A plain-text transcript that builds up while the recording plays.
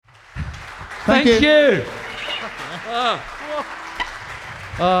Thank you.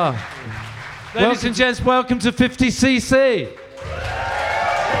 Ladies and gents, welcome to 50cc.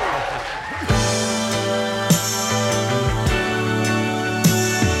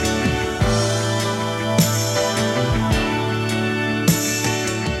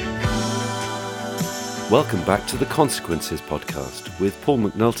 Welcome back to the Consequences podcast with Paul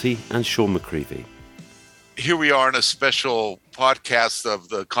McNulty and Sean McCreevy. Here we are in a special podcast of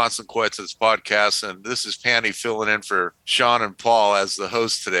the Consequences podcast, and this is Pany filling in for Sean and Paul as the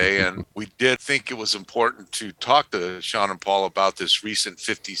host today. And we did think it was important to talk to Sean and Paul about this recent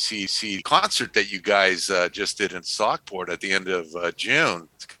 50cc concert that you guys just did in Stockport at the end of June.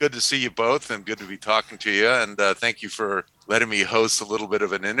 It's good to see you both and good to be talking to you, and thank you for letting me host a little bit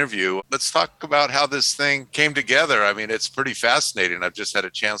of an interview. Let's talk about how this thing came together. I mean, it's pretty fascinating. I've just had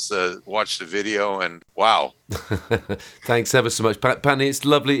a chance to watch the video, and wow. Thanks ever so much, Pany. It's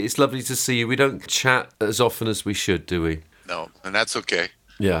lovely to see you. We don't chat as often as we should, do we? No, and that's okay.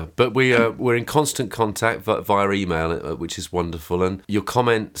 Yeah, but we're in constant contact via email, which is wonderful. And your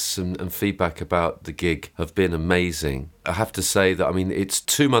comments and feedback about the gig have been amazing. I have to say that, I mean, it's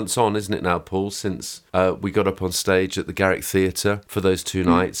 2 months on, isn't it now, Paul, since we got up on stage at the Garrick Theatre for those 2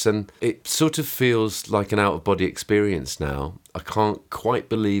 nights. And it sort of feels like an out-of-body experience now. I can't quite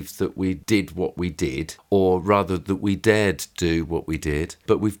believe that we did what we did, or rather that we dared do what we did.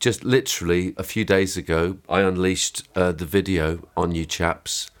 But we've just literally, a few days ago, I unleashed the video on you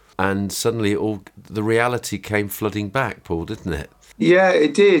chaps, and suddenly the reality came flooding back, Paul, didn't it? Yeah,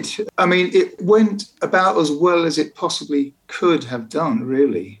 it did. I mean, it went about as well as it possibly could have done,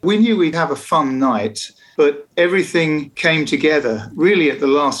 really. We knew we'd have a fun night, but everything came together really at the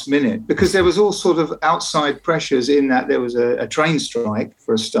last minute because there was all sort of outside pressures in that there was a train strike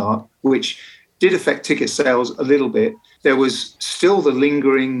for a start, which did affect ticket sales a little bit. There was still the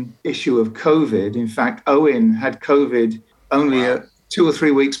lingering issue of COVID. In fact, Owen had COVID only 2 or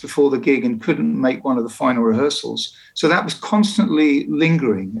 3 weeks before the gig and couldn't make one of the final rehearsals. So that was constantly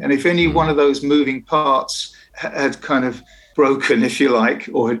lingering. And if any one of those moving parts had kind of broken, if you like,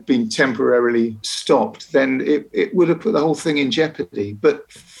 or had been temporarily stopped, then it would have put the whole thing in jeopardy. But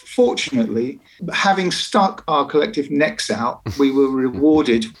fortunately, having stuck our collective necks out, we were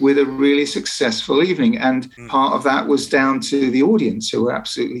rewarded with a really successful evening. And part of that was down to the audience, who were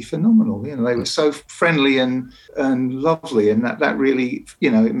absolutely phenomenal. You know, they were so friendly and lovely. And that really,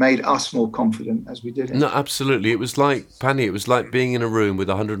 it made us more confident as we did it. No, absolutely. It was like, Pany, it was like being in a room with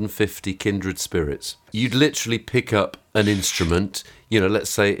 150 kindred spirits. You'd literally pick up an instrument, let's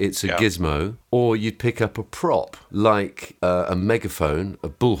say it's a gizmo, or you'd pick up a prop like a megaphone, a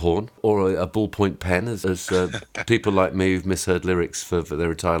bullhorn, or a ballpoint pen, as people like me who've misheard lyrics for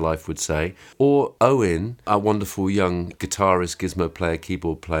their entire life would say, or Owen, our wonderful young guitarist, gizmo player,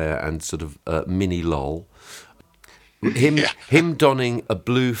 keyboard player, and sort of mini lol. Him donning a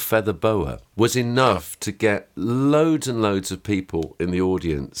blue feather boa was enough to get loads and loads of people in the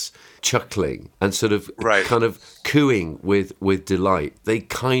audience chuckling and sort of kind of cooing with delight. They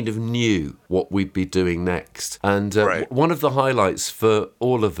kind of knew what we'd be doing next. And one of the highlights for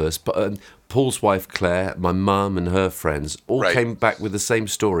all of us, Paul's wife Claire, my mum and her friends all came back with the same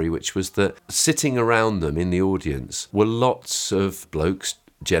story, which was that sitting around them in the audience were lots of blokes,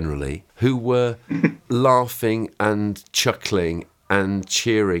 generally, who were laughing and chuckling and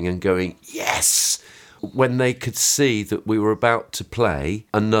cheering and going, yes, when they could see that we were about to play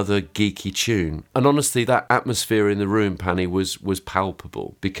another geeky tune. And honestly, that atmosphere in the room, Pany, was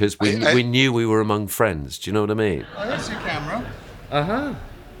palpable because we knew we were among friends. Do you know what I mean? Oh, there's your camera. Uh-huh.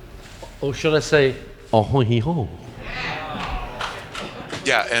 Or should I say, oh, hee ho.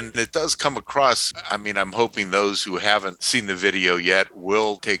 Yeah, and it does come across. I mean, I'm hoping those who haven't seen the video yet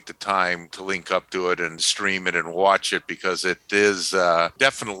will take the time to link up to it and stream it and watch it, because it is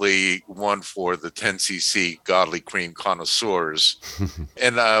definitely one for the 10cc Godly Cream connoisseurs.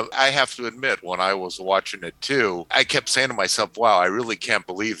 And I have to admit, when I was watching it too, I kept saying to myself, wow, I really can't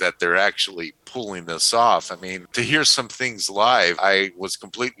believe that they're actually pulling this off. I mean, to hear some things live, I was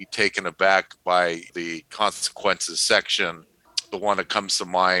completely taken aback by the Consequences section. The one that comes to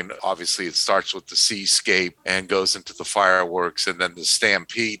mind, obviously, it starts with the seascape and goes into the fireworks and then the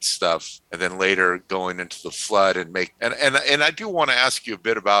stampede stuff, and then later going into the flood and I do want to ask you a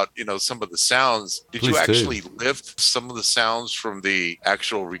bit about, some of the sounds. Did you actually lift some of the sounds from the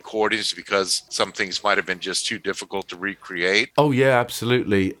actual recordings because some things might have been just too difficult to recreate? Oh, yeah,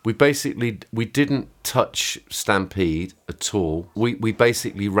 absolutely. We didn't touch Stampede at all. We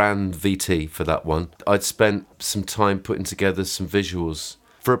basically ran VT for that one. I'd spent some time putting together some visuals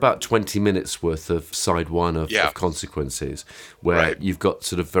for about 20 minutes worth of side one of Consequences, where you've got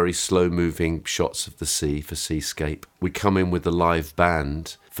sort of very slow moving shots of the sea for Seascape. We come in with a live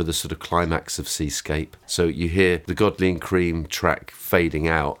band for the sort of climax of Seascape. So you hear the Godly and Cream track fading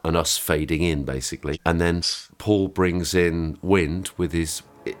out and us fading in, basically. And then Paul brings in Wind with his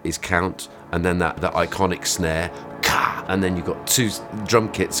count, and then that iconic snare, and then you've got two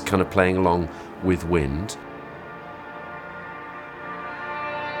drum kits kind of playing along with Wind.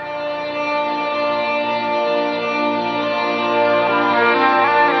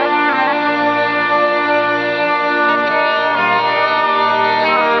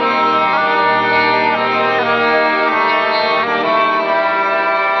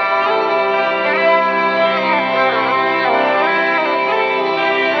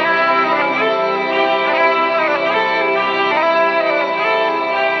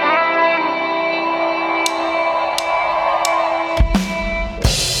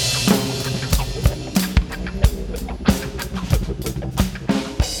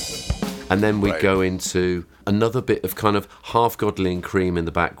 And then we go into another bit of kind of half Godly and Cream in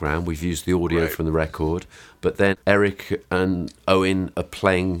the background. We've used the audio from the record, but then Eric and Owen are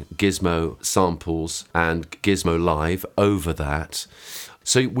playing Gizmo samples and Gizmo live over that.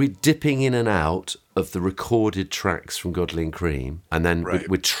 So we're dipping in and out of the recorded tracks from Godly and Cream, and then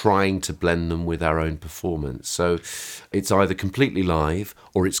we're trying to blend them with our own performance. So it's either completely live,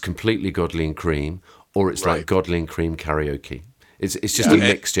 or it's completely Godly and Cream, or it's like Godly and Cream karaoke. It's just a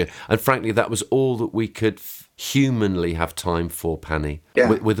mixture. And frankly, that was all that we could humanly have time for, Pany. Yeah.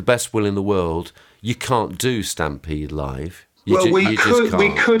 With the best will in the world, you can't do Stampede live. We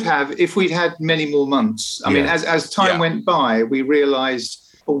could have if we'd had many more months. I mean, as time went by, we realised,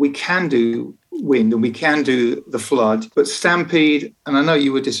 we can do Wind and we can do The Flood, but Stampede, and I know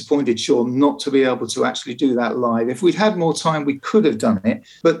you were disappointed, Sean, not to be able to actually do that live. If we'd had more time, we could have done it.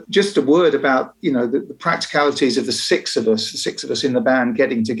 But just a word about, the practicalities of the six of us in the band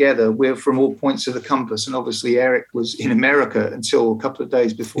getting together. We're from all points of the compass, and obviously Eric was in America until a couple of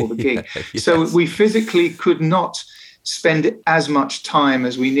days before the gig. Yes. So we physically could not spend as much time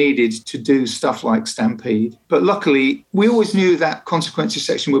as we needed to do stuff like Stampede. But luckily, we always knew that Consequences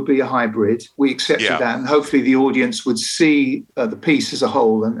section would be a hybrid. We accepted that, and hopefully the audience would see the piece as a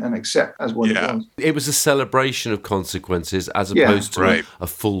whole and accept as what it was. It was a celebration of Consequences as opposed to a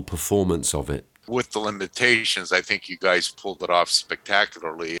full performance of it. With the limitations, I think you guys pulled it off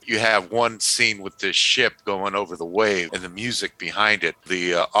spectacularly. You have one scene with this ship going over the wave and the music behind it.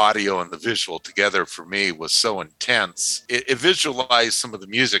 The audio and the visual together for me was so intense. It visualized some of the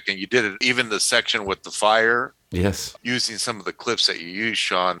music, and you did it, even the section with the fire. Yes. Using some of the clips that you used,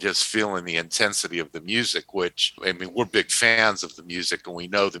 Sean, just feeling the intensity of the music, which, I mean, we're big fans of the music and we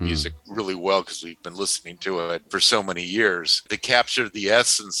know the music really well because we've been listening to it for so many years. To capture the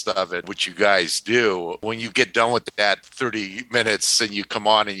essence of it, which you guys do, when you get done with that 30 minutes and you come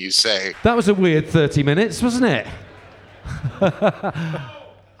on and you say... That was a weird 30 minutes, wasn't it?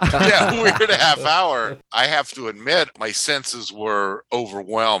 Weird half hour. I have to admit, my senses were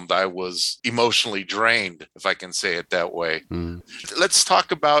overwhelmed. I was emotionally drained, if I can say it that way. Let's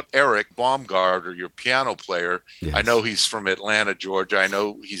talk about Eric Baumgartner, your piano player. Yes. I know he's from Atlanta, Georgia. I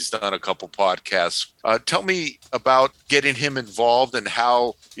know he's done a couple podcasts. Tell me about getting him involved and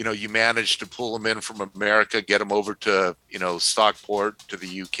how, you managed to pull him in from America, get him over to, Stockport, to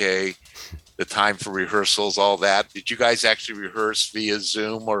the UK. The time for rehearsals, all that. Did you guys actually rehearse via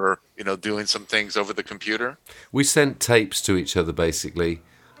Zoom or, doing some things over the computer? We sent tapes to each other, basically,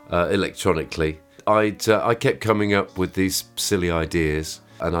 electronically. I kept coming up with these silly ideas,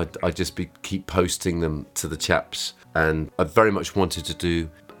 and I'd just keep posting them to the chaps. And I very much wanted to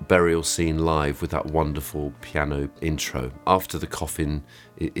do Burial Scene live with that wonderful piano intro after the coffin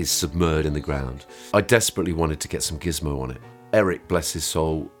is submerged in the ground. I desperately wanted to get some Gizmo on it. Eric, bless his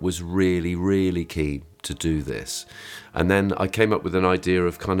soul, was really, really keen to do this. And then I came up with an idea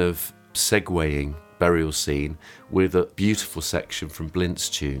of kind of segueing Burial Scene with a beautiful section from Blint's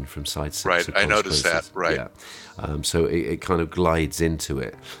tune from side 6. Right, I noticed that, right. Yeah. So it kind of glides into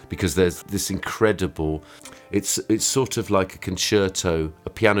it because there's this incredible... It's sort of like a concerto, a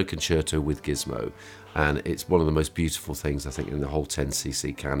piano concerto with Gizmo. And it's one of the most beautiful things, I think, in the whole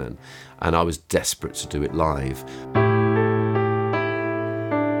 10cc canon. And I was desperate to do it live.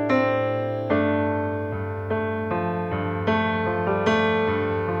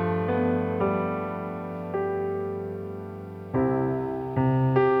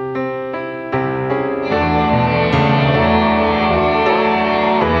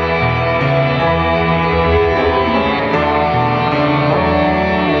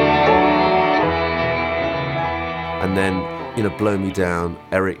 Blow Me Down,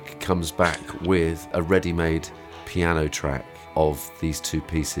 Eric comes back with a ready-made piano track of these two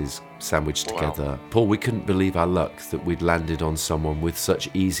pieces sandwiched together. Paul, we couldn't believe our luck that we'd landed on someone with such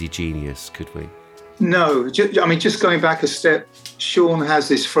easy genius, could we? No, just going back a step, Sean has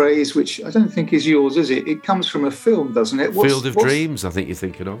this phrase, which I don't think is yours, is it? It comes from a film, doesn't it? Field of Dreams, I think you're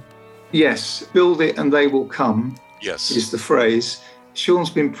thinking of. Yes, build it and they will come. Yes. Is the phrase. Sean's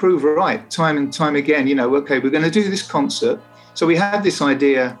been proved right time and time again. Okay, we're going to do this concert. So we had this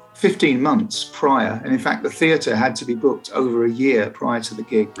idea 15 months prior. And in fact, the theatre had to be booked over a year prior to the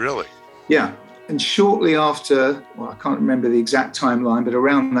gig. Really? Yeah. And shortly after, I can't remember the exact timeline, but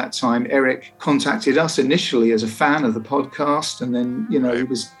around that time, Eric contacted us initially as a fan of the podcast. And then, he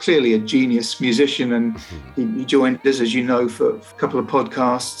was clearly a genius musician. And he joined us, as you know, for a couple of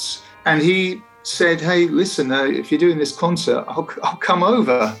podcasts. And he said, hey, listen, if you're doing this concert, I'll come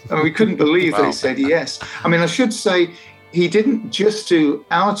over. And we couldn't believe that he said yes. I should say, he didn't just do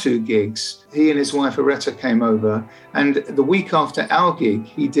our two gigs. He and his wife, Aretta, came over. And the week after our gig,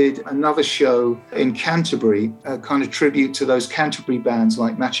 he did another show in Canterbury, a kind of tribute to those Canterbury bands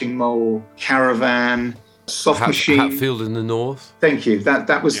like Matching Mole, Caravan, Soft Machine. Hatfield in the North. Thank you.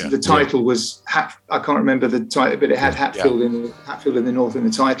 That was the title was I can't remember the title, but it had Hatfield in the North in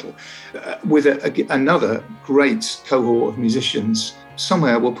the title, with another great cohort of musicians.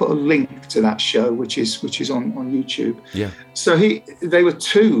 Somewhere we'll put a link to that show, which is on YouTube. Yeah. So they were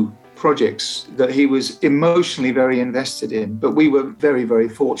two projects that he was emotionally very invested in, but we were very, very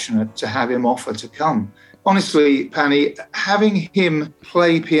fortunate to have him offer to come. Honestly, Pany, having him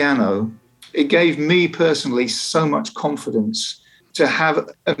play piano, it gave me personally so much confidence to have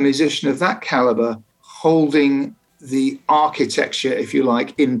a musician of that caliber holding the architecture, if you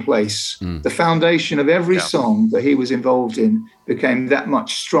like, in place. The foundation of every song that he was involved in became that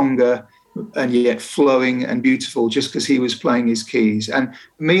much stronger and yet flowing and beautiful just because he was playing his keys. And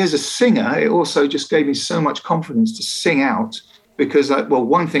me as a singer, it also just gave me so much confidence to sing out because,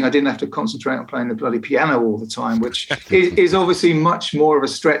 one thing, I didn't have to concentrate on playing the bloody piano all the time, which is obviously much more of a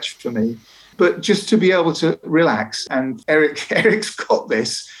stretch for me. But just to be able to relax, and Eric's got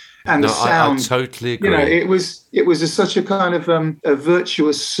this. And the sound, I totally agree. It was such a kind of a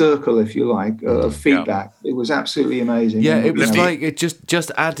virtuous circle, if you like, of feedback. Yeah. It was absolutely amazing. Yeah, it was like it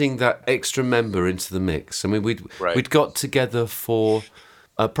just adding that extra member into the mix. I mean, we'd got together for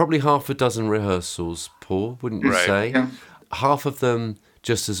probably half a dozen rehearsals, Paul, wouldn't you say? Yeah. Half of them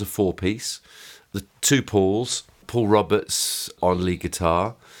just as a four-piece. The two Pauls, Paul Roberts on lead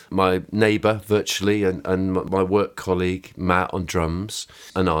guitar, my neighbour virtually and my work colleague Matt on drums,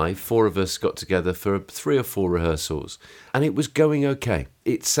 and I, four of us got together for 3 or 4 rehearsals, and it was going okay.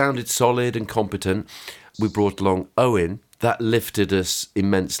 It sounded solid and competent. We brought along Owen. That lifted us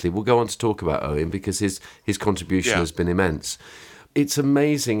immensely. We'll go on to talk about Owen because his contribution has been immense. It's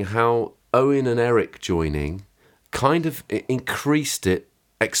amazing how Owen and Eric joining kind of increased it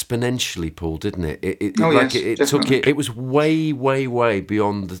exponentially, Paul, didn't it? It took it. It was way, way, way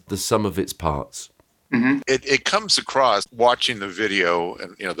beyond the sum of its parts. Mm-hmm. It comes across watching the video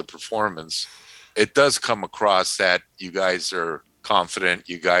and the performance. It does come across that you guys are confident.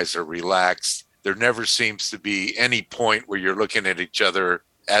 You guys are relaxed. There never seems to be any point where you're looking at each other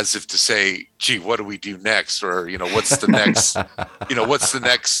as if to say, "Gee, what do we do next?" Or what's the next? What's the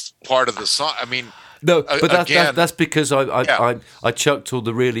next part of the song? I mean. No, but that's because I chucked all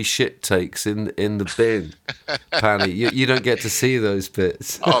the really shit takes in the bin, Pany. You don't get to see those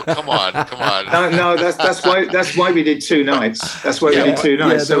bits. Oh, come on. No, that's why we did 2 nights. That's why we did 2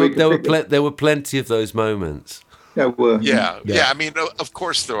 nights. Yeah, there were plenty of those moments. There were. Yeah. I mean, of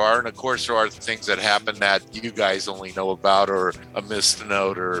course there are, and of course there are things that happen that you guys only know about, or a missed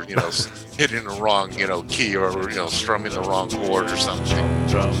note, or hitting the wrong key, or strumming the wrong chord or something.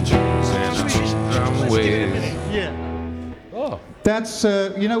 Oh. That's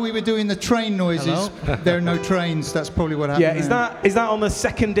we were doing the train noises. Hello? There are no trains. That's probably what happened. Yeah, is that on the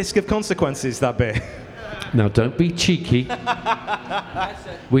second disc of Consequences, that bit? Now don't be cheeky.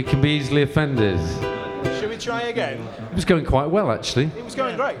 We can be easily offended. Should we try again? It was going quite well, actually. It was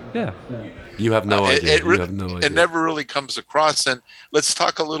going great. Yeah. You have no idea. It never really comes across. And let's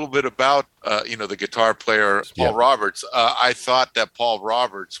talk a little bit about, the guitar player, Paul Roberts. I thought that Paul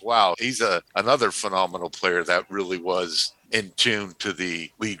Roberts, wow, he's another phenomenal player that really was in tune to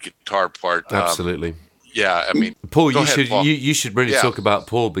the lead guitar part. Absolutely. I mean, Paul, Paul. You should really talk about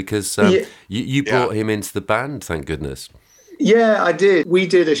Paul because you brought him into the band, thank goodness. Yeah, I did. We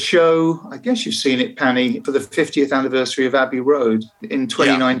did a show, I guess you've seen it, Pany, for the 50th anniversary of Abbey Road in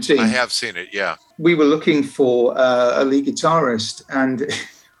 2019. Yeah, I have seen it, yeah. We were looking for a lead guitarist, and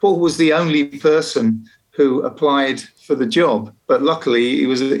Paul was the only person who applied for the job, but luckily he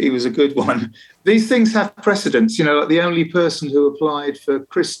was a good one. These things have precedence. Like the only person who applied for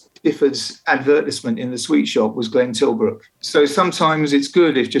Chris Difford's advertisement in the sweet shop was Glenn Tilbrook. So sometimes it's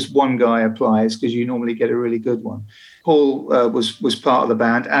good if just one guy applies, because you normally get a really good one. Paul was part of the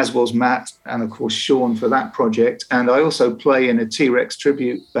band, as was Matt, and of course Sean for that project. And I also play in a T-Rex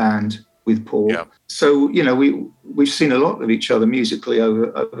tribute band with Paul. Yeah. So, we've seen a lot of each other musically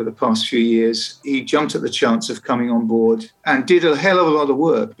over the past few years. He jumped at the chance of coming on board and did a hell of a lot of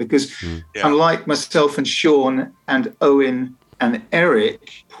work, because unlike myself and Sean and Owen and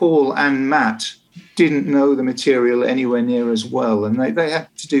Eric, Paul and Matt didn't know the material anywhere near as well. And they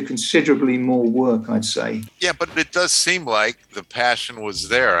had to do considerably more work, I'd say. Yeah, but it does seem like the passion was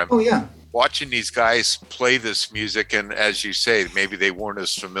there. Oh, yeah. Watching these guys play this music, and as you say, maybe they weren't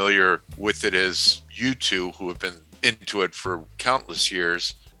as familiar with it as you two who have been into it for countless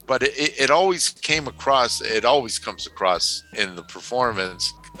years, but it always comes across in the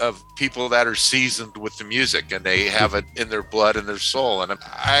performance of people that are seasoned with the music, and they have it in their blood and their soul, and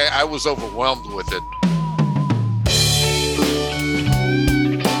I was overwhelmed with it.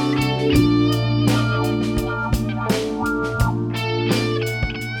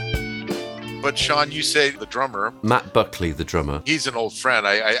 But Sean, you say the drummer. Matt Buckley, the drummer. He's an old friend.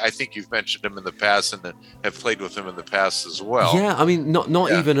 I think you've mentioned him in the past and have played with him in the past as well. Yeah, I mean, not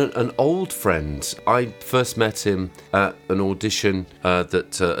even an old friend. I first met him at an audition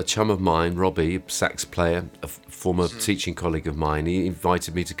that a chum of mine, Robbie, a sax player, a former teaching colleague of mine, he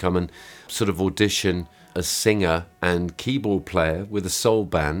invited me to come and sort of audition as singer and keyboard player with a soul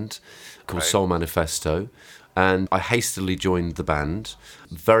band called Soul Manifesto. And I hastily joined the band,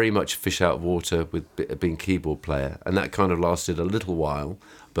 very much fish out of water with being keyboard player. And that kind of lasted a little while,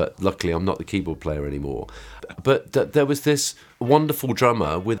 but luckily I'm not the keyboard player anymore. But there was this wonderful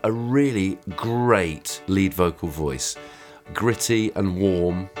drummer with a really great lead vocal voice, gritty and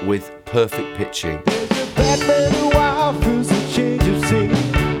warm with perfect pitching.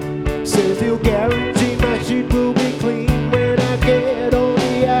 Says he'll guarantee my sheet will be clean when I get on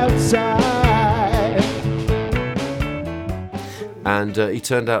the outside. And he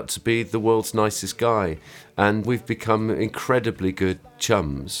turned out to be the world's nicest guy. And we've become incredibly good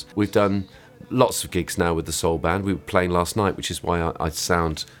chums. We've done lots of gigs now with the Soul Band. We were playing last night, which is why I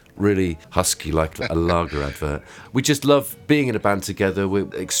sound really husky like a lager advert. We just love being in a band together. We're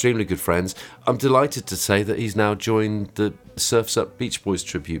extremely good friends. I'm delighted to say that he's now joined the Surf's Up Beach Boys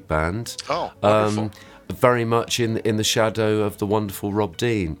tribute band. Oh, wonderful. Very much in the shadow of the wonderful Rob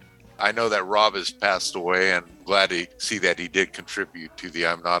Dean. I know that Rob has passed away, and glad to see that he did contribute to the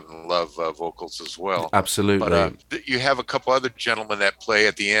I'm Not in Love vocals as well. Absolutely. But you have a couple other gentlemen that play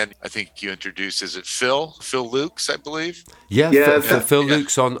at the end. I think you introduced, is it Phil? Phil Lukes, I believe? Yeah, Phil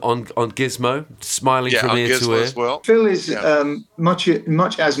Lukes on Gizmo, smiling from ear to ear. As well. Phil is, much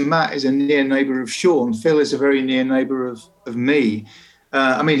as Matt is a near neighbour of Sean, Phil is a very near neighbour of me.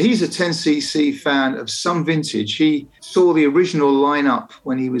 He's a 10cc fan of some vintage. He saw the original lineup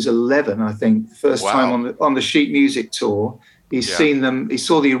when he was 11, I think, first time on the Sheet Music tour. He's seen them. He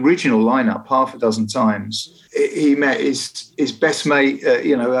saw the original lineup half a dozen times. He met his best mate.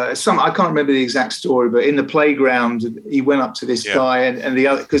 I can't remember the exact story, but in the playground, he went up to this guy and the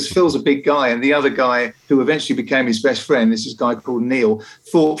other, because Phil's a big guy, and the other guy who eventually became his best friend, this is a guy called Neil,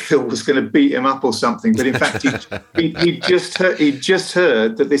 thought Phil was going to beat him up or something, but in fact he just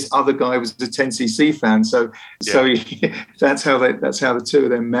heard that this other guy was a 10cc fan. So that's how the two of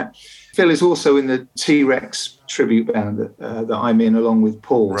them met. Phil is also in the T-Rex tribute band that I'm in, along with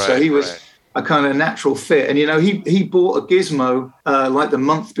Paul. Right, so he was a kind of natural fit. And, he bought a Gizmo like the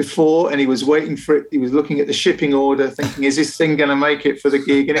month before, and he was waiting for it. He was looking at the shipping order thinking, is this thing going to make it for the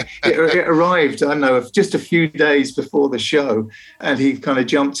gig? And it arrived, I don't know, just a few days before the show. And he kind of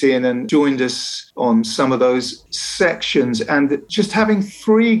jumped in and joined us on some of those sections. And just having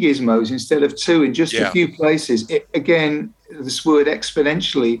 3 Gizmos instead of 2 in just a few places, this word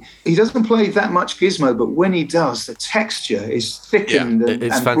exponentially. He doesn't play that much Gizmo, but when he does, the texture is thickened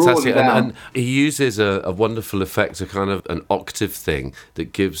it's and fantastic. broadened out. And he uses a wonderful effect, a kind of an octave thing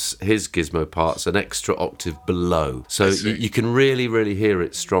that gives his Gizmo parts an extra octave below. So you can really, really hear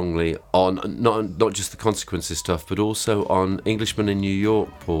it strongly on not just the Consequences stuff, but also on Englishman in New York,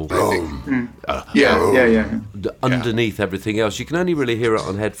 Paul. Underneath everything else. You can only really hear it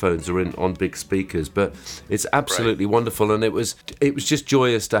on headphones or on big speakers, but it's absolutely wonderful. And it was just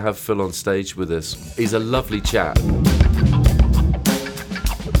joyous to have Phil on stage with us. He's a lovely chap.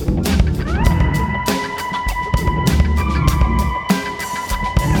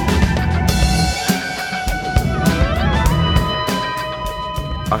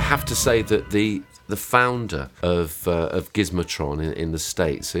 I have to say that the founder of Gizmotron in the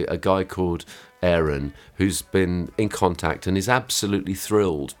States, a guy called Aaron, who's been in contact and is absolutely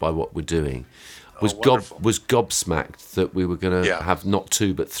thrilled by what we're doing, was gobsmacked that we were going to have not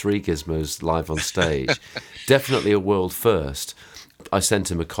 2 but 3 gizmos live on stage. Definitely a world first. I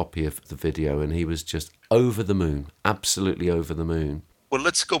sent him a copy of the video and he was just over the moon, absolutely over the moon. Well,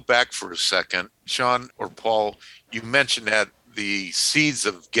 let's go back for a second. Sean or Paul, you mentioned that the seeds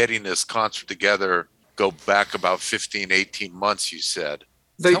of getting this concert together go back about 15, 18 months, you said.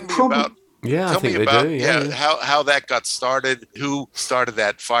 Tell me about Yeah, I think they do. Yeah. How that got started, who started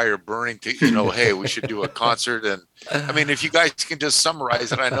that fire burning to, hey, we should do a concert. And I mean, if you guys can just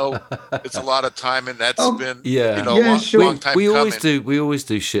summarize it, I know it's a lot of time and that's been, long time we coming. We always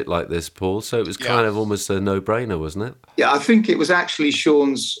do shit like this, Paul. So it was kind of almost a no-brainer, wasn't it? Yeah, I think it was actually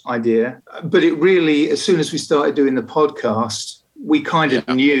Sean's idea, but it really, as soon as we started doing the podcast, we kind of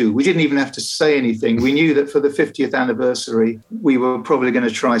knew. We didn't even have to say anything. We knew that for the 50th anniversary, we were probably going to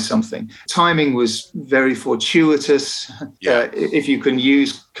try something. Timing was very fortuitous, if you can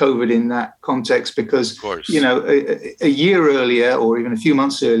use COVID in that context, because, a year earlier or even a few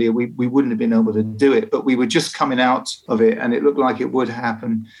months earlier, we wouldn't have been able to do it. But we were just coming out of it and it looked like it would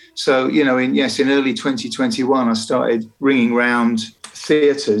happen. So, in early 2021, I started ringing round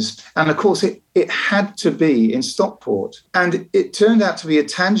theatres. And of course, it had to be in Stockport. And it turned out to be a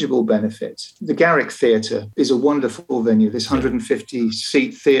tangible benefit. The Garrick Theatre is a wonderful venue, this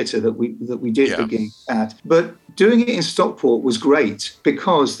 150-seat theatre that we did the gig at. But doing it in Stockport was great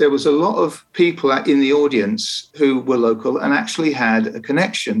because there was a lot of people in the audience who were local and actually had a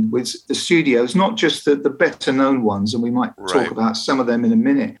connection with the studios, not just the better-known ones, and we might talk about some of them in a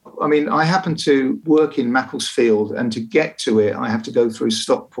minute. I mean, I happen to work in Macclesfield, and to get to it, I have to go through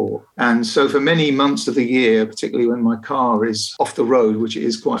Stockport. And so for many months of the year, particularly when my car is off the road, which it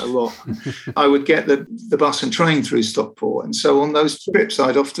is quite a lot, I would get the bus and train through Stockport. And so on those trips,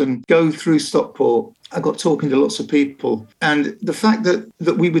 I'd often go through Stockport. I got talking to lots of people, and the fact that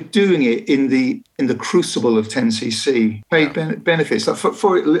we were doing it in the crucible of 10cc paid benefits. Like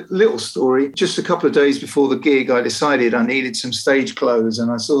for a little story, just a couple of days before the gig, I decided I needed some stage clothes, and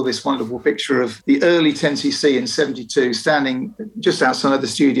I saw this wonderful picture of the early 10cc in 72 standing just outside the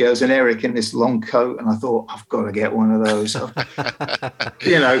studios, and Eric in this long coat, and I thought, I've got to get one of those.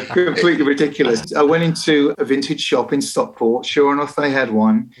 Completely ridiculous. I went into a vintage shop in Stockport. Sure enough, they had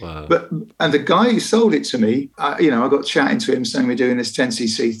one. Wow. And the guy who sold it to me, I got chatting to him saying we're doing this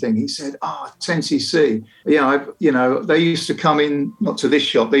 10cc thing. He said, 10cc. They used to come in, not to this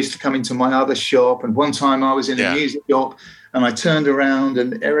shop, they used to come into my other shop. And one time I was in a music shop and I turned around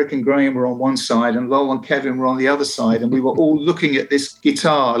and Eric and Graham were on one side and Lowell and Kevin were on the other side. And we were all looking at this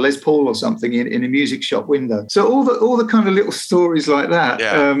guitar, Les Paul or something, in a music shop window. So all the kind of little stories like that.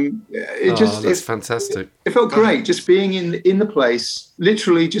 That's fantastic. It felt great just being in the place,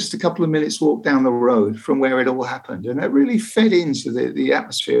 literally just a couple of minutes walk down the road from where it all happened. And that really fed into the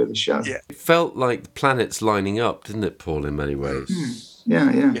atmosphere of the show. Yeah. It felt like the planets lining up, didn't it, Paul, in many ways?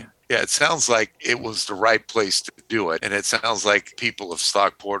 Yeah. Yeah, it sounds like it was the right place to do it. And it sounds like people of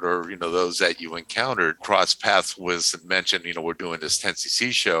Stockport or, those that you encountered cross paths with and mentioned, we're doing this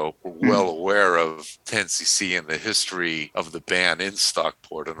 10cc show. We're well aware of 10cc and the history of the band in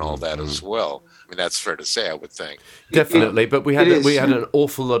Stockport and all that as well. I mean, that's fair to say, I would think. Definitely. But we had an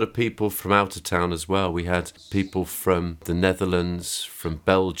awful lot of people from out of town as well. We had people from the Netherlands, from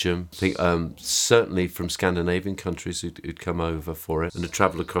Belgium, I think, certainly from Scandinavian countries who'd come over for it and had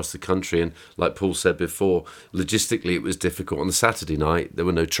travelled across the country. And like Paul said before, logistically it was difficult. On the Saturday night there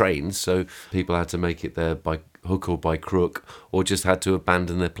were no trains, so people had to make it there by hook or by crook, or just had to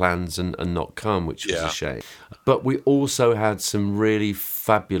abandon their plans and not come, which was a shame. But we also had some really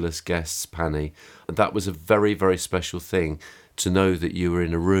fabulous guests, Pany. That was a very, very special thing to know that you were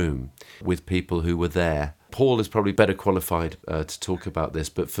in a room with people who were there. Paul is probably better qualified to talk about this,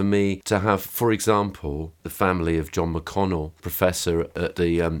 but for me to have, for example, the family of John McConnell, professor at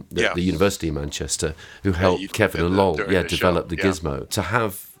the University of Manchester, who helped Kevin and Lowell develop the gizmo, to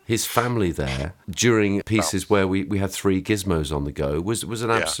have his family there during pieces where we had 3 gizmos on the go was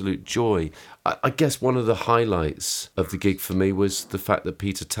an absolute joy. I guess one of the highlights of the gig for me was the fact that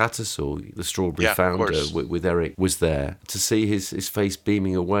Peter Tattersall, the Strawberry founder, with Eric, was there. To see his face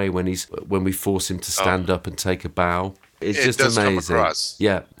beaming away when we force him to stand up and take a bow. It's just amazing.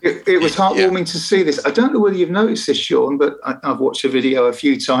 Yeah. It was heartwarming to see this. I don't know whether you've noticed this, Sean, but I've watched the video a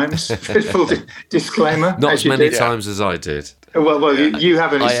few times. Full disclaimer. Not as many times as I did. Well, you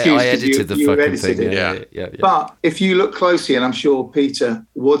have an excuse. I edited the you fucking thing. it. Yeah. But if you look closely, and I'm sure Peter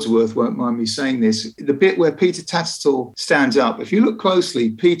Wadsworth won't mind me saying this, the bit where Peter Tattersall stands up, if you look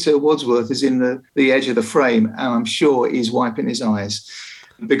closely, Peter Wadsworth is in the edge of the frame, and I'm sure he's wiping his eyes.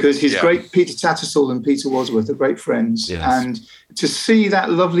 Because Peter Tattersall and Peter Wadsworth are great friends. Yes. And to see that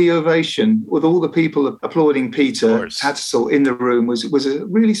lovely ovation with all the people applauding Peter Tattersall in the room was a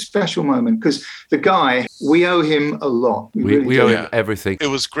really special moment, because the guy, we owe him a lot. We owe him everything. It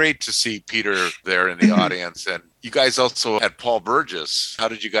was great to see Peter there in the audience. And you guys also had Paul Burgess. How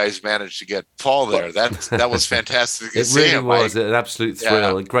did you guys manage to get Paul there? That was fantastic to see him. It really was an absolute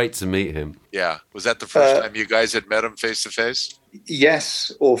thrill and great to meet him. Yeah. Was that the first time you guys had met him face to face?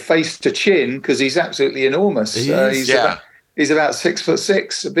 Yes, or face to chin, because he's absolutely enormous. He's about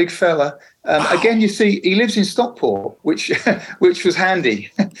 6'6", a big fella. Again, you see, he lives in Stockport, which was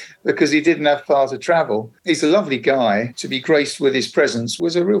handy because he didn't have far to travel. He's a lovely guy. To be graced with his presence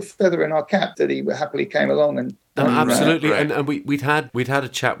was a real feather in our cap that he happily came along and. Absolutely, right. and we'd had a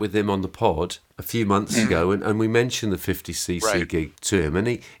chat with him on the pod a few months ago, and we mentioned the 50cc gig to him,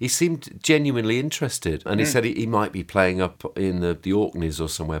 and he seemed genuinely interested, and he said he might be playing up in the Orkneys or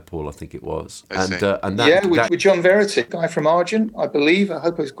somewhere, Paul, I think it was, with John Verity, guy from Argent, I believe. I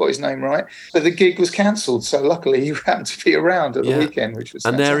hope I've got his name right. But the gig was cancelled, so luckily he happened to be around at the weekend, which was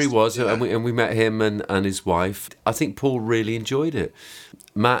fantastic. And there he was, and we met him and his wife. I think Paul really enjoyed it.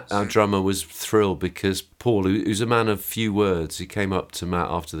 Matt, our drummer, was thrilled because Paul, who's a man of few words, he came up to Matt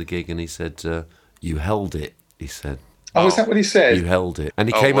after the gig and he said, "You held it," he said. Oh, is that what he said? You held it. And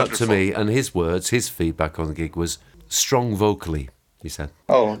he came wonderful. Up to me, and his words, his feedback on the gig was strong vocally, he said.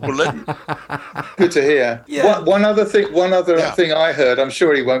 Oh, good to hear. Yeah. One other thing I heard, I'm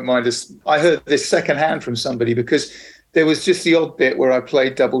sure he won't mind us. I heard this secondhand from somebody, because there was just the odd bit where I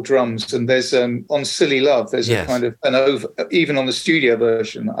played double drums, and there's on Silly Love, there's a kind of an over, even on the studio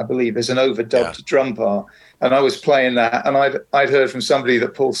version, I believe, there's an overdubbed drum part. And I was playing that, and I'd heard from somebody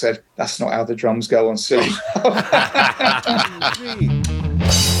that Paul said, that's not how the drums go on Silly Love.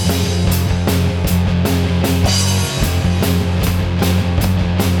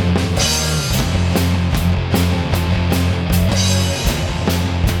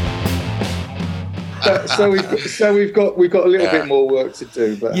 So we've got a little bit more work to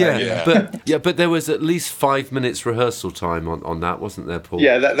do, but but there was at least 5 minutes rehearsal time on that, wasn't there, Paul?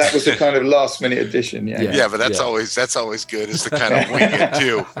 Yeah, that was a kind of last minute addition. Yeah, but that's always good, is to kind of wing it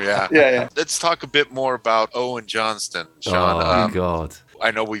too. Yeah. Let's talk a bit more about Owen Johnston, Sean. Oh God. I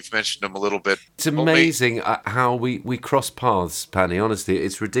know we've mentioned him a little bit. It's amazing how we cross paths, Pany. Honestly,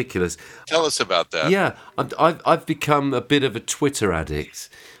 it's ridiculous. Tell us about that. Yeah, I've become a bit of a Twitter addict.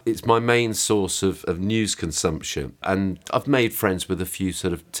 It's my main source of news consumption. And I've made friends with a few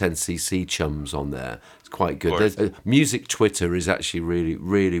sort of 10cc chums on there. It's quite good. Music Twitter is actually really,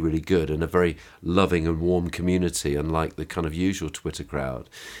 really, really good, and a very loving and warm community, unlike the kind of usual Twitter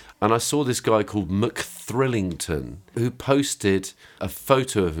crowd. And I saw this guy called McThrillington, who posted a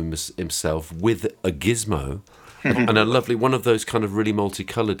photo of himself with a gizmo, and a lovely one of those kind of really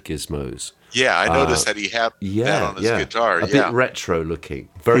multicoloured gizmos. Yeah, I noticed that he had that on his guitar. A bit retro looking,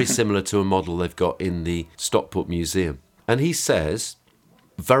 very similar to a model they've got in the Stockport Museum. And he says,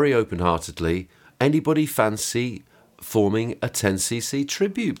 very open-heartedly, anybody fancy forming a 10cc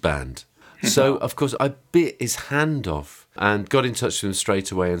tribute band? So, of course, I bit his hand off and got in touch with him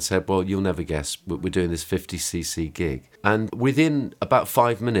straight away and said, well, you'll never guess, we're doing this 50cc gig. And within about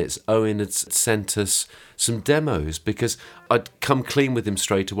 5 minutes, Owen had sent us some demos, because I'd come clean with him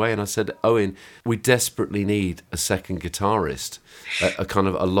straight away. And I said, Owen, we desperately need a second guitarist, a kind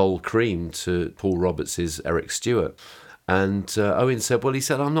of a lol cream to Paul Roberts' Eric Stewart. And Owen said, well,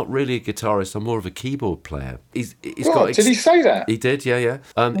 I'm not really a guitarist, I'm more of a keyboard player. He's got did he say that? He did, yeah.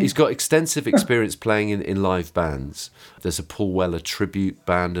 He's got extensive experience playing in live bands. There's a Paul Weller tribute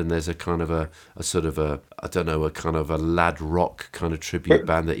band, and there's a kind of a kind of a lad rock kind of tribute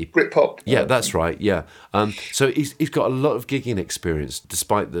band that he... Britpop. Yeah, that's right, yeah. So he's got a lot of gigging experience,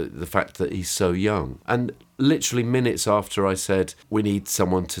 despite the fact that he's so young. And literally minutes after I said, we need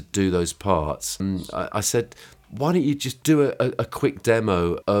someone to do those parts, I said, why don't you just do a quick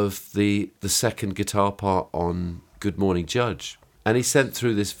demo of the second guitar part on Good Morning Judge? And he sent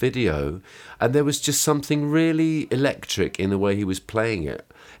through this video, and there was just something really electric in the way he was playing it.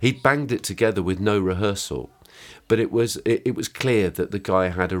 He'd banged it together with no rehearsal, but it was clear that the guy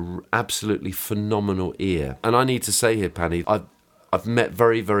had an absolutely phenomenal ear. And I need to say here, Pany, I've met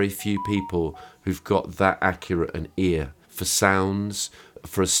very, very few people who've got that accurate an ear for sounds,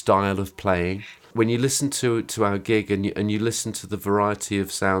 for a style of playing. when you listen to our gig and you listen to the variety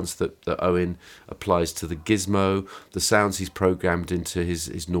of sounds that Owen applies to the gizmo, the sounds he's programmed into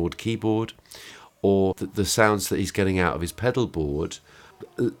his Nord keyboard, or the sounds that he's getting out of his pedal board,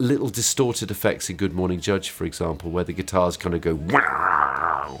 little distorted effects in Good Morning Judge, for example, where the guitars kind of go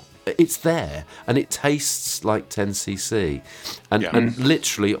wow. It's there, and it tastes like 10cc, and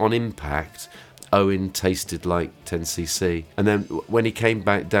literally on impact, Owen tasted like 10cc. And then when he came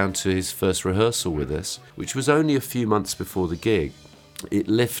back down to his first rehearsal with us, which was only a few months before the gig, it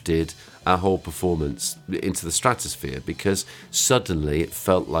lifted our whole performance into the stratosphere, because suddenly it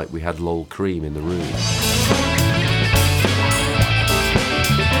felt like we had lol cream in the room.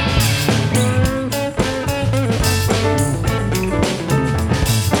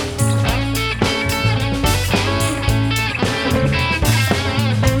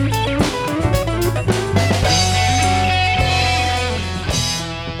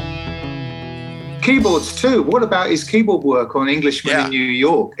 Keyboards too. What about his keyboard work on Englishman in New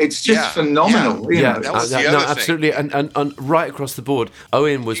York? It's just phenomenal. Yeah, that was the other thing. Absolutely. And right across the board,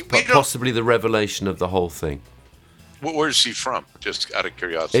 Owen was possibly the revelation of the whole thing. Where's he from? Just out of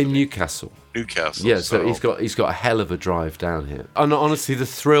curiosity. In Newcastle. Newcastle. Yeah, so he's got a hell of a drive down here. And honestly, the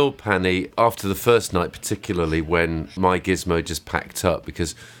thrill, Pany, after the first night, particularly when my gizmo just packed up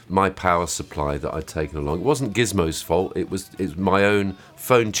because my power supply that I'd taken along, it wasn't Gizmo's fault. It was my own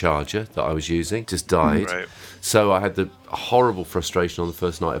phone charger that I was using just died. Right. So I had the horrible frustration on the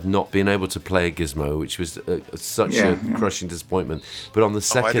first night of not being able to play a gizmo, which was such a crushing disappointment. But on the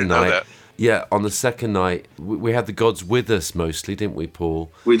second night. Yeah, on the second night, we had the gods with us mostly, didn't we,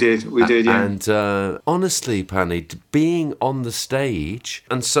 Paul? We did, yeah. And honestly, Pany, being on the stage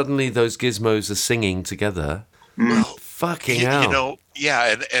and suddenly those gizmos are singing together, fucking hell.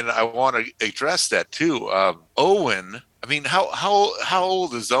 And I want to address that too. Owen, I mean, how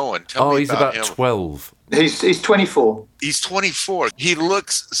old is Owen? Tell me he's about about him. 12. He's 24. He's 24. He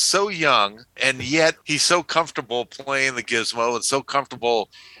looks so young, and yet he's so comfortable playing the gizmo and so comfortable.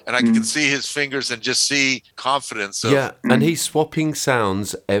 And I can see his fingers and just see confidence. And he's swapping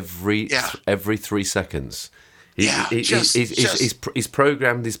sounds every 3 seconds. He's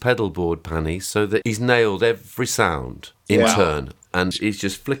programmed his pedal board, Pany, so that he's nailed every sound in turn, and he's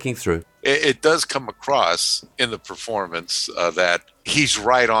just flicking through. It does come across in the performance that he's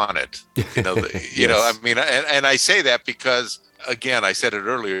right on it. You know, I mean, and I say that because, again, I said it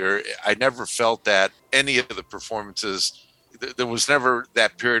earlier, I never felt that any of the performances, there was never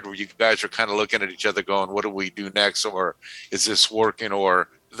that period where you guys are kind of looking at each other going, what do we do next? Or is this working? Or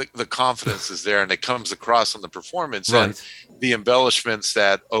the confidence is there, and it comes across on the performance. Right. And the embellishments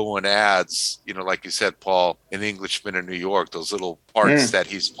that Owen adds, you know, like you said, Paul, in Englishman in New York, those little parts that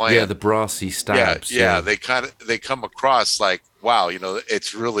he's playing. Yeah, the brassy stabs. They come across like, wow, you know,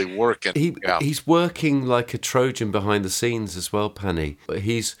 it's really working. He's working like a Trojan behind the scenes as well, Pany.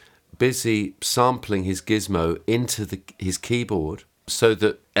 He's busy sampling his gizmo into his keyboard so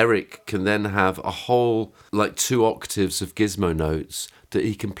that Eric can then have a whole, like 2 octaves of gizmo notes that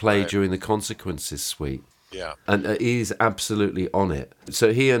he can play during the Consequences suite. Yeah. And he's absolutely on it.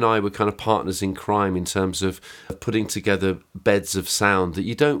 So he and I were kind of partners in crime in terms of putting together beds of sound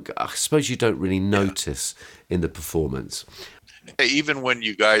that I suppose you don't really notice in the performance. Even when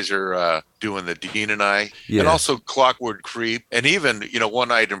you guys are doing the Dean and I, and also Clockwork Creep, and even, you know, One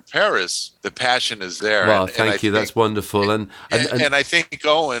Night in Paris, the passion is there. Well, thank you. That's wonderful. And I think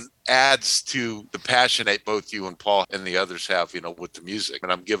Owen adds to the passion that both you and Paul and the others have, you know, with the music.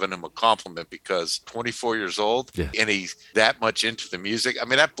 And I'm giving him a compliment because 24 years old and he's that much into the music. I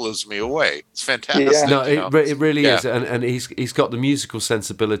mean, that blows me away. It's fantastic. Yeah. No, it really is. And he's got the musical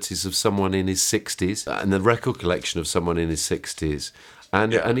sensibilities of someone in his 60s and the record collection of someone in his 60s.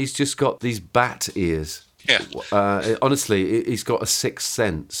 And he's just got these bat ears. Yeah. Honestly, he's got a sixth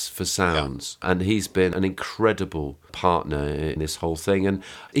sense for sounds, and he's been an incredible partner in this whole thing. And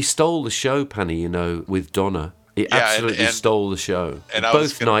he stole the show, Pany, you know, with Donna. He absolutely stole the show. And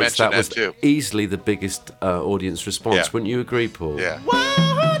both nights, that was too. Easily the biggest audience response. Yeah. Wouldn't you agree, Paul? Yeah.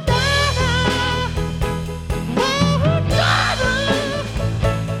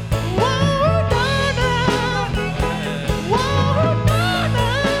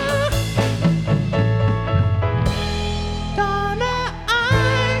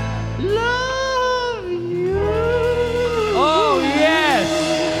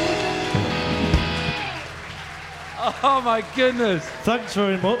 Oh my goodness. Thanks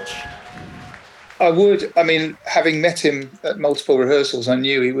very much. I would. I mean, having met him at multiple rehearsals, I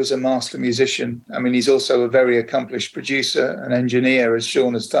knew he was a master musician. I mean, he's also a very accomplished producer and engineer, as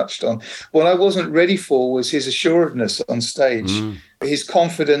Sean has touched on. What I wasn't ready for was his assuredness on stage, his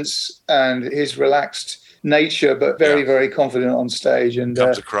confidence and his relaxed nature, but very, very confident on stage. And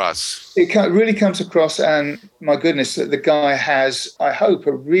comes across. It really comes across. And my goodness, that the guy has, I hope,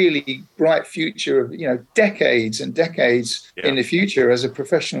 a really bright future of, decades and decades in the future as a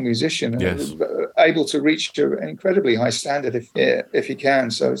professional musician, able to reach an incredibly high standard if he can.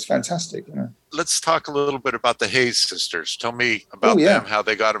 So it's fantastic. Let's talk a little bit about the Hayes sisters. Tell me about them, how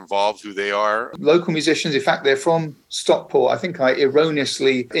they got involved, who they are. Local musicians. In fact, they're from Stockport. I think I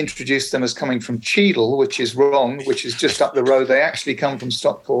erroneously introduced them as coming from Cheadle, which is wrong, which is just up the road. They actually come from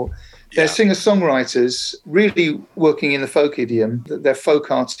Stockport. They're singer-songwriters, really working in the folk idiom. They're folk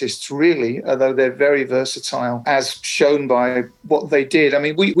artists, really, although they're very versatile, as shown by what they did. I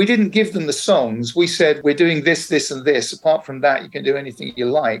mean, we didn't give them the songs. We said, we're doing this, this, and this. Apart from that, you can do anything you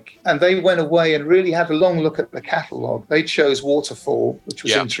like. And they went away and really had a long look at the catalogue. They chose Waterfall, which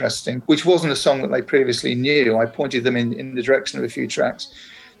was interesting, which wasn't a song that they previously knew. I pointed them in the direction of a few tracks.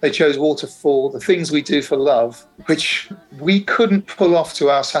 They chose Waterfall, The Things We Do for Love, which we couldn't pull off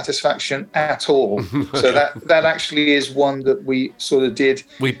to our satisfaction at all. So that actually is one that we sort of did.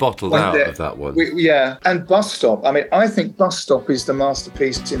 We bottled out of that one. And Bus Stop. I mean, I think Bus Stop is the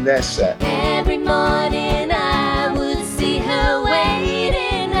masterpiece in their set. Every morning I would see her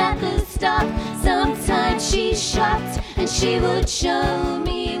waiting at the stop. Sometimes she shocked and she would show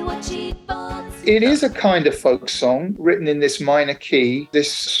me what she'd bought. It is a kind of folk song written in this minor key,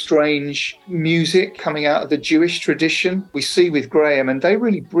 this strange music coming out of the Jewish tradition we see with Graham, and they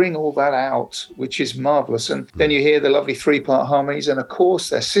really bring all that out, which is marvellous. And then you hear the lovely three-part harmonies, and of course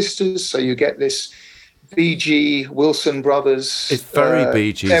they're sisters, so you get this BG Wilson brothers. It's very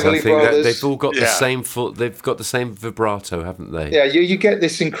Bee Gees. I think brothers. they've all got the same they've got the same vibrato, haven't they? Yeah, you get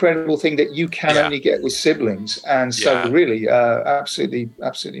this incredible thing that you can only get with siblings, and so really, absolutely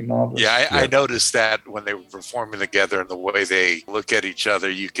marvelous. I noticed that when they were performing together and the way they look at each other,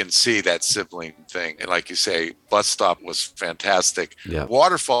 you can see that sibling thing. And like you say, Bus Stop was fantastic. Yeah.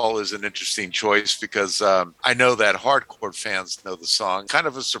 Waterfall is an interesting choice because I know that hardcore fans know the song. Kind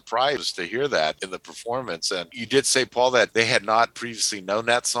of a surprise to hear that in the performance. And you did say, Paul, that they had not previously known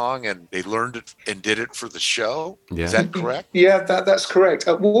that song and they learned it and did it for the show. Yeah. Is that correct? Yeah, that's correct.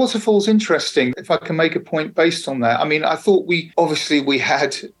 Waterfall's interesting, if I can make a point based on that. I mean, I thought we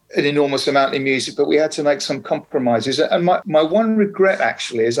had an enormous amount of music, but we had to make some compromises. And my one regret,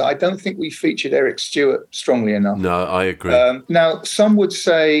 actually, is I don't think we featured Eric Stewart strongly enough. No, I agree. Now, some would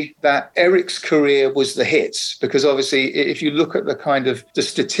say that Eric's career was the hits, because obviously, if you look at the kind of the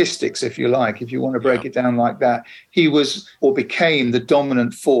statistics, if you like, if you want to break it down like that, he was or became the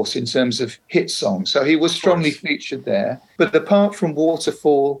dominant force in terms of hit songs. So he was strongly featured there. But apart from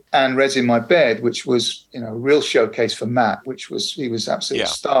Waterfall and Red's in My Bed, which was, a real showcase for Matt, he was absolutely a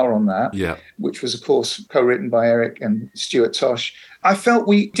star on that, which was, of course, co-written by Eric and Stuart Tosh. I felt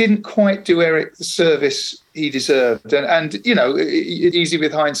we didn't quite do Eric the service he deserved. And it's easy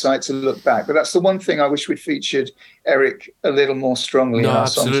with hindsight to look back, but that's the one thing I wish we'd featured Eric a little more strongly. No,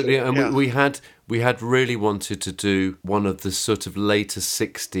 absolutely. And we had really wanted to do one of the sort of later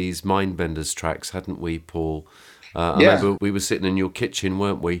 60s Mindbenders tracks, hadn't we, Paul? I remember we were sitting in your kitchen,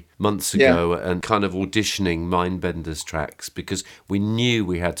 weren't we, months ago, and kind of auditioning Mindbenders tracks because we knew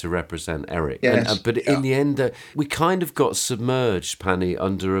we had to represent Eric. Yes. But in the end, we kind of got submerged, Pany,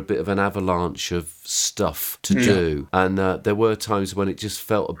 under a bit of an avalanche of stuff to do. And there were times when it just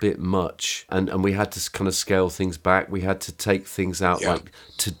felt a bit much. And we had to kind of scale things back. We had to take things out like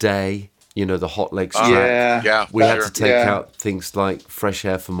Today. The Hot Legs track. We had to take out things like Fresh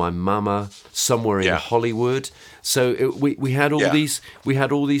Air for My Mama, Somewhere in Hollywood. So we had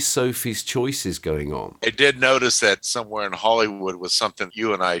all these Sophie's choices going on. I did notice that Somewhere in Hollywood was something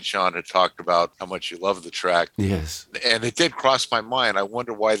you and I, Sean, had talked about, how much you love the track. Yes. And it did cross my mind. I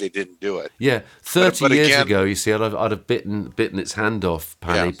wonder why they didn't do it. Yeah. 30 years ago, you see, I'd have bitten its hand off,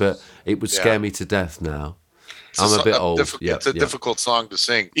 Pany, but it would scare me to death now. I'm a bit old. It's a difficult song to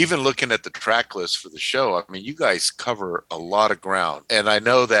sing. Even looking at the track list for the show, I mean, you guys cover a lot of ground. And I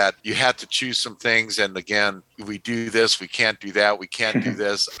know that you had to choose some things. And again, we do this, we can't do that, we can't do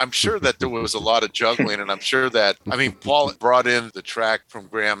this. I'm sure that there was a lot of juggling. And I'm sure that, Paul brought in the track from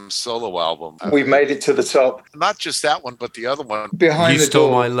Graham's solo album. We made it to the top. Not just that one, but the other one. Behind You the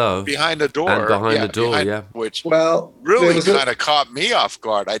Stole Door. My Love. Behind the Door. And Behind the Door, Which really kind of caught me off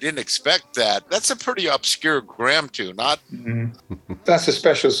guard. I didn't expect that. That's a pretty obscure Graham tune. Not That's a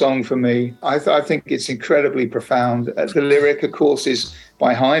special song for me. I think it's incredibly profound. The lyric, of course, is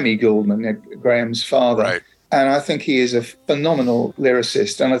by Jaime Goldman, Graham's father. Right. And I think he is a phenomenal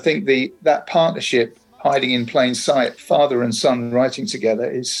lyricist. And I think that partnership, hiding in plain sight, father and son writing together,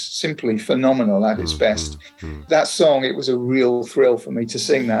 is simply phenomenal at its best. That song, it was a real thrill for me to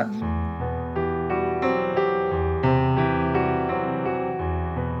sing that.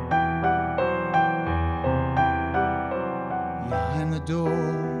 Behind the door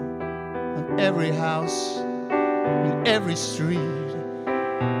of every house, in every street,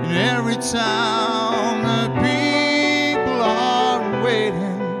 in every town, the people are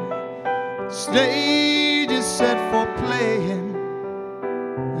waiting. Stage is set for playing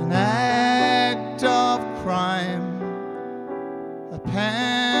an act of crime, a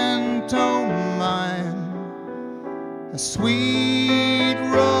pantomime, a sweet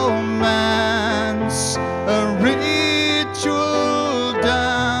romance, a ritual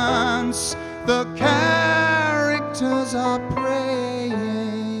dance. The characters are praying.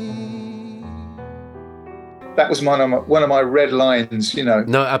 That was one of my red lines, you know.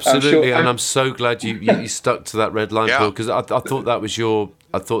 No, absolutely, and I'm so glad you stuck to that red line, Yeah. Paul, because I thought that was your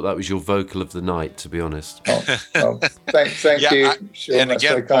vocal of the night, to be honest. Well, thank you. Sean, and that's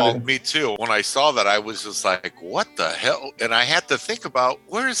again, very kind of Paul, you. me too. When I saw that, I was just like, what the hell? And I had to think about,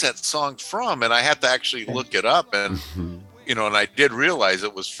 where is that song from? And I had to actually look it up. And, you know, and I did realize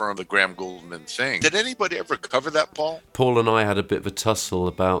it was from the Graham Goldman thing. Did anybody ever cover that, Paul? Paul and I had a bit of a tussle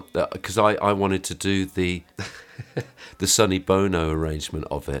about that, because I wanted to do the the Sonny Bono arrangement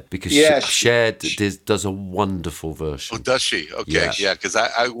of it, because Cher does a wonderful version. Oh, does she? Okay, Yeah. because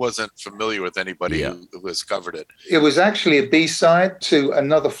I wasn't familiar with anybody who has covered it. It was actually a B-side to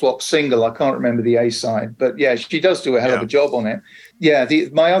another flop single. I can't remember the A-side, but yeah, she does do a hell of a job on it. Yeah,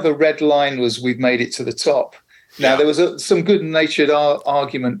 my other red line was "We've made it to the top." Now, there was some good-natured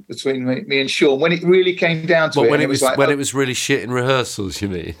argument between me and Sean when it really came down to it. When it was like, it was really shit in rehearsals, you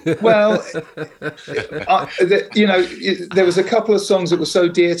mean? Well, you know, there was a couple of songs that were so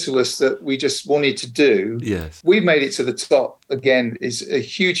dear to us that we just wanted to do. Yes. We've Made It to the Top, again, is a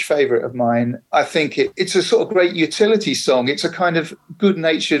huge favourite of mine. I think it's a sort of great utility song. It's a kind of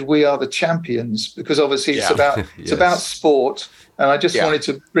good-natured "We Are the Champions," because obviously it's about sport. And I just wanted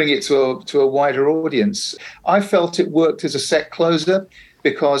to bring it to a wider audience. I felt it worked as a set closer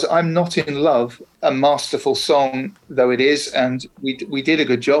because I'm Not in Love, a masterful song though it is, and we did a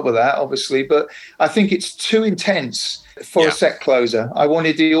good job of that, obviously, but I think it's too intense for a set closer. I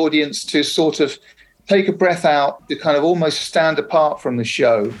wanted the audience to sort of take a breath out, to kind of almost stand apart from the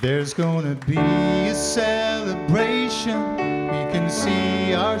show. There's gonna be a celebration. We can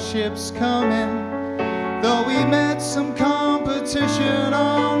see our ships coming. Though we met some competition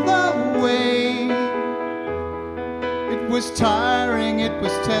on the way. It was tiring, it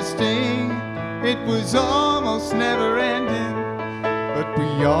was testing, it was almost never ending. But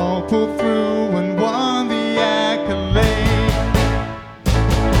we all pulled through and won the accolade.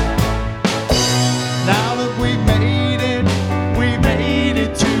 Now that we made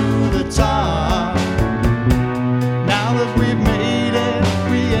it to the top. Now that we've made it,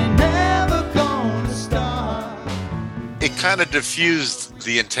 we ain't never gonna stop. It kind of diffused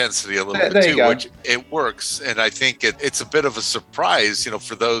the intensity a little There bit you too, go. which it works. And I think it's a bit of a surprise, you know,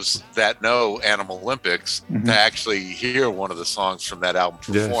 for those that know Animal Olympics, to actually hear one of the songs from that album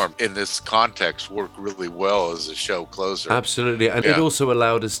performed in this context work really well as a show closer. Absolutely, and it also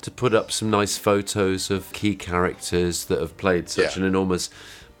allowed us to put up some nice photos of key characters that have played such an enormous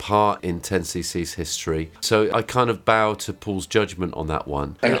part in 10cc's history. So I kind of bow to Paul's judgment on that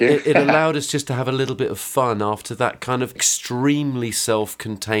one. Thank you. It allowed us just to have a little bit of fun after that kind of extremely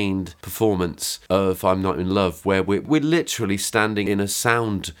self-contained performance of I'm Not in Love, where we're literally standing in a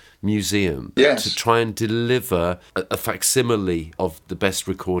sound museum to try and deliver a facsimile of the best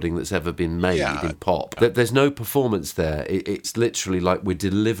recording that's ever been made in pop. There's no performance there. It's literally like we're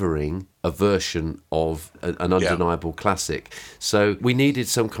delivering a version of an undeniable classic. So we needed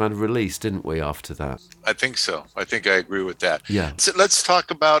some kind of release, didn't we, after that? I think so. I think I agree with that. Yeah. So let's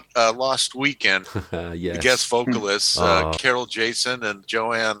talk about Lost Weekend. Yes. The guest vocalists, Carol Jason and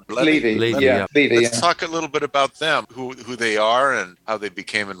Joanne Levy. Levy, Let's talk a little bit about them, who they are and how they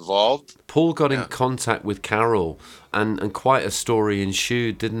became involved. Paul got in contact with Carol, and quite a story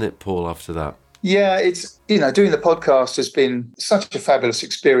ensued, didn't it, Paul, after that? Yeah, it's, you know, doing the podcast has been such a fabulous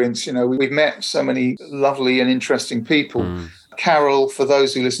experience. You know, we've met so many lovely and interesting people. Carol, for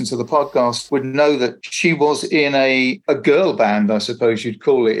those who listen to the podcast, would know that she was in a girl band, I suppose you'd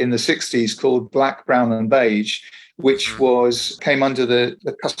call it, in the 60s called Black, Brown and Beige, which came under the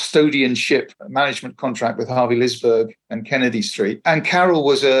custodianship management contract with Harvey Lisberg and Kennedy Street. And Carol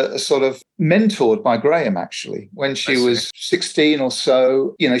was a sort of mentored by Graham, actually. When she was 16 or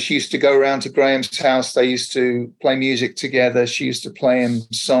so, she used to go around to Graham's house. They used to play music together. She used to play him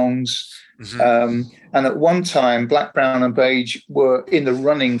songs. And at one time, Black, Brown and Beige were in the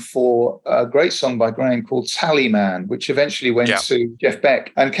running for a great song by Graham called Tallyman, which eventually went to Jeff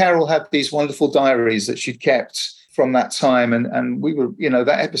Beck. And Carol had these wonderful diaries that she'd kept from that time. And we were,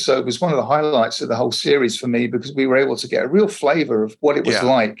 that episode was one of the highlights of the whole series for me, because we were able to get a real flavor of what it was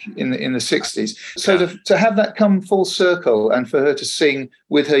like in the 60s. So to have that come full circle, and for her to sing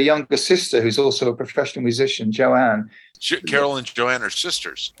with her younger sister, who's also a professional musician, Joanne. Carol and Joanne are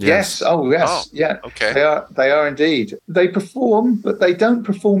sisters. Yes. Oh, yes. Oh, yeah. Okay. They are indeed. They perform, but they don't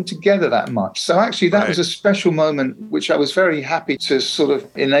perform together that much. So actually, that was a special moment, which I was very happy to sort of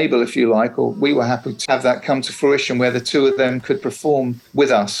enable, if you like, or we were happy to have that come to fruition, where the two of them could perform with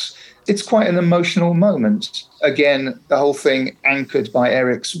us. It's quite an emotional moment. Again, the whole thing anchored by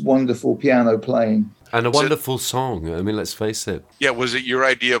Eric's wonderful piano playing. And a wonderful song. I mean, let's face it. Yeah, was it your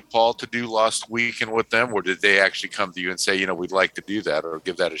idea, Paul, to do Lost Weekend with them, or did they actually come to you and say, we'd like to do that or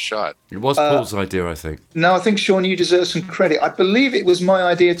give that a shot? It was Paul's idea, I think. No, I think, Sean, you deserve some credit. I believe it was my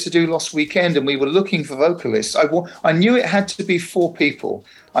idea to do Lost Weekend, and we were looking for vocalists. I knew it had to be 4 people.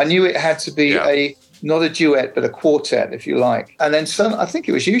 I knew it had to be not a duet, but a quartet, if you like. And then I think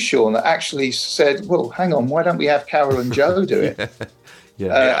it was you, Sean, that actually said, well, hang on, why don't we have Carol and Joe do it?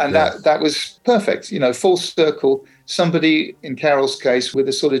 That was perfect, full circle. Somebody, in Carol's case, with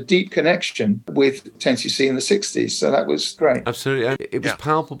a sort of deep connection with Tennessee in the 60s. So that was great. Absolutely. And it was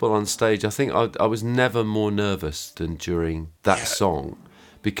palpable on stage. I think I was never more nervous than during that song,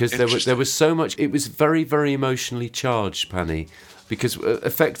 because there was so much. It was very, very emotionally charged, Pany, because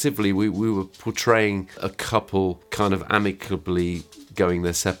effectively we were portraying a couple kind of amicably going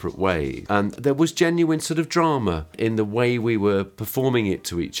their separate ways. And there was genuine sort of drama in the way we were performing it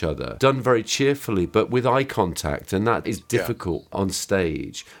to each other, done very cheerfully, but with eye contact. And that is difficult on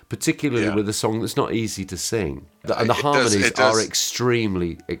stage, particularly with a song that's not easy to sing. And the harmonies are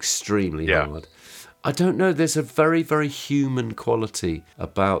extremely, extremely hard. I don't know, there's a very, very human quality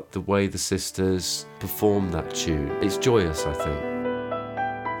about the way the sisters perform that tune. It's joyous, I think.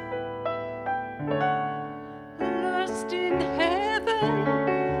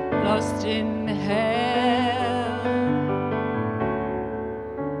 Lost in hell,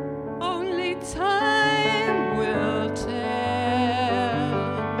 only time will tell.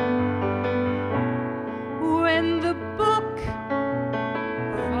 When the book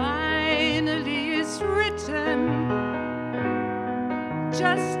finally is written,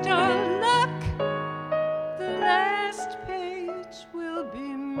 just our luck, the last page will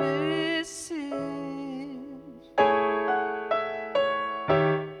be missing.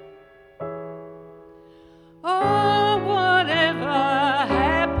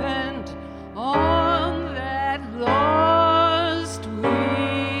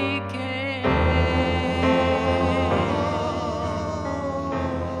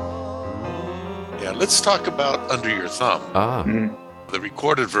 Let's talk about Under Your Thumb. The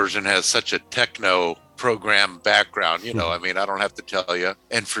recorded version has such a techno program background, I mean, I don't have to tell you.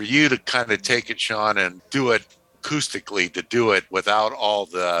 And for you to kind of take it, Sean, and do it acoustically, to do it without all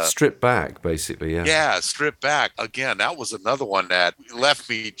the... Strip back, basically, Yeah, strip back. Again, that was another one that left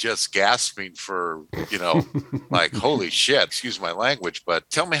me just gasping for, like, holy shit, excuse my language. But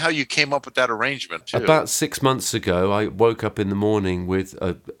tell me how you came up with that arrangement, too. About 6 months ago, I woke up in the morning with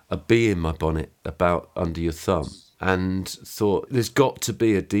a bee in my bonnet about Under Your Thumb, and thought there's got to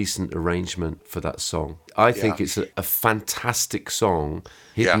be a decent arrangement for that song. I think it's a fantastic song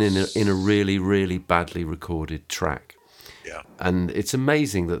hidden in a really, really badly recorded track. Yeah. And it's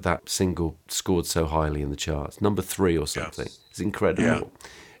amazing that single scored so highly in the charts. Number 3 or something. It's incredible. Yeah.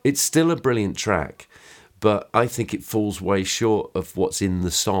 It's still a brilliant track, but I think it falls way short of what's in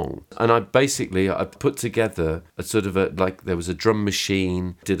the song. And I put together a sort of there was a drum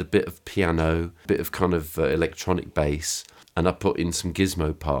machine, did a bit of piano, a bit of kind of electronic bass, and I put in some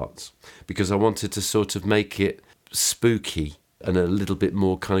gizmo parts because I wanted to sort of make it spooky and a little bit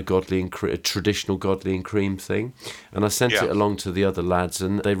more kind of Godley and a traditional Godley and Cream thing. And I sent it along to the other lads,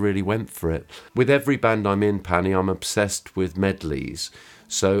 and they really went for it. With every band I'm in, Pany, I'm obsessed with medleys.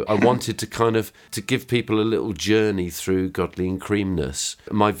 So I wanted to give people a little journey through Godley and Creamness.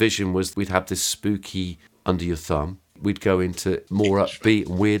 My vision was we'd have this spooky Under Your Thumb. We'd go into more upbeat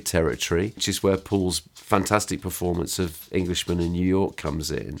and weird territory, which is where Paul's fantastic performance of Englishman in New York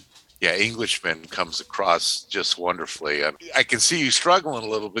comes in. Yeah, Englishman comes across just wonderfully. I can see you struggling a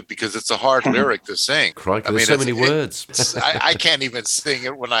little bit because it's a hard lyric to sing. Crikey, there's so many words. I can't even sing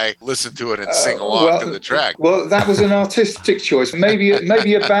it when I listen to it and sing along to the track. Well, that was an artistic choice, maybe a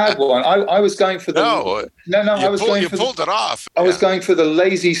bad one. I was going for the you pulled it off. I was going for the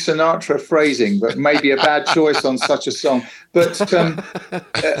lazy Sinatra phrasing, but maybe a bad choice on such a song. But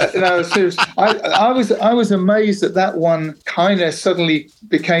no, seriously, I was amazed that one kind of suddenly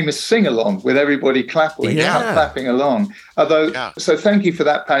became a sing-along with everybody clapping along. So thank you for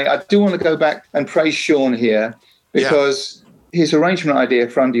that, Pany. I do want to go back and praise Sean here because his arrangement idea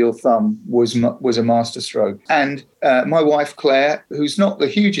for Under Your Thumb was a masterstroke. And my wife, Claire, who's not the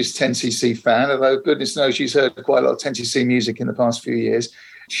hugest 10cc fan, although goodness knows she's heard quite a lot of 10cc music in the past few years,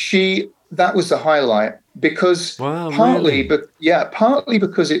 that was the highlight because partly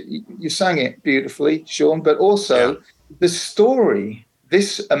because you sang it beautifully, Sean, but also the story,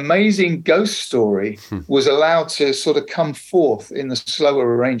 this amazing ghost story was allowed to sort of come forth in the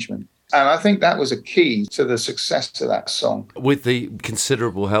slower arrangement. And I think that was a key to the success of that song. With the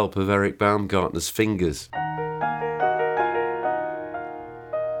considerable help of Eric Baumgartner's fingers.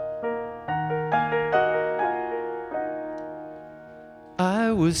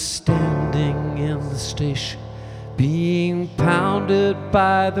 I was standing in the station, being pounded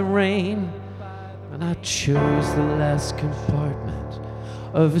by the rain, and I chose the last compartment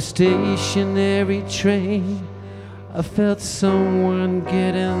of a stationary train. I felt someone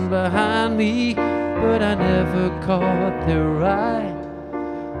getting behind me, but I never caught their eye.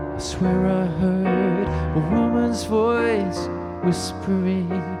 I swear I heard a woman's voice whispering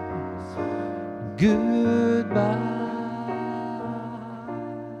goodbye.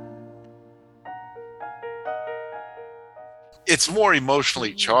 It's more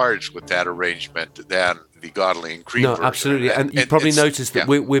emotionally charged with that arrangement than the Godley and Cream version. Absolutely. And you probably noticed that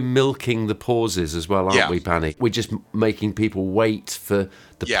we're milking the pauses as well, aren't we, Pany? We're just making people wait for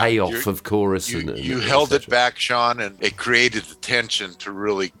the payoff of chorus. You held it back, Sean, and it created the tension to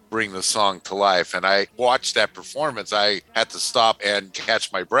really bring the song to life. And I watched that performance. I had to stop and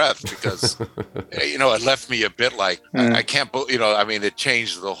catch my breath because, it left me a bit like, I can't believe, it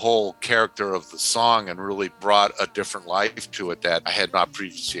changed the whole character of the song and really brought a different life to it that I had not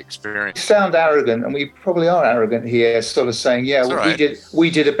previously experienced. You sound arrogant, and we probably are arrogant here, sort of saying, we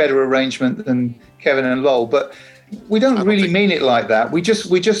did a better arrangement than Kevin and Lowell, but we don't really mean it like that. We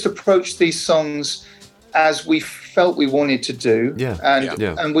just approach these songs as we felt we wanted to do,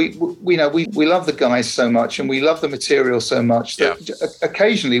 and we love the guys so much, and we love the material so much that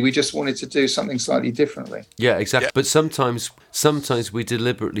occasionally we just wanted to do something slightly differently. Yeah, exactly. Yeah. But sometimes we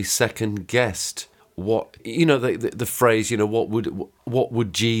deliberately second guessed what the phrase. What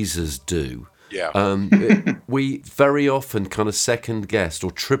would Jesus do? Yeah. We very often kind of second guessed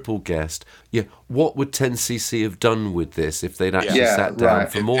or triple guessed. What would 10cc have done with this if they'd actually sat down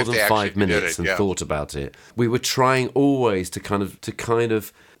for more than 5 minutes and thought about it? We were trying always to kind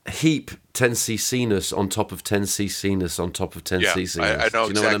of heap 10cc-ness on top of 10cc-ness on top of 10cc-ness. I know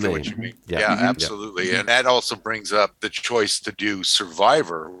exactly what you mean. Yeah, absolutely. And that also brings up the choice to do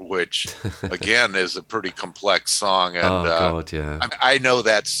Survivor, which, again, is a pretty complex song. And I know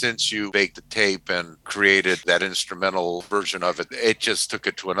that since you baked the tape and created that instrumental version of it, it just took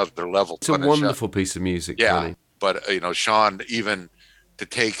it to another level. It's a wonderful piece of music, Pany. But, Sean, even to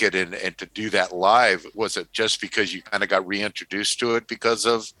take it and to do that live, was it just because you kind of got reintroduced to it because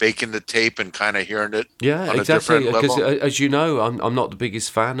of baking the tape and kind of hearing it on a different level? Because as you know, I'm not the biggest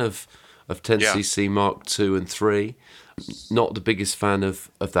fan of 10cc Mark 2 and 3, not the biggest fan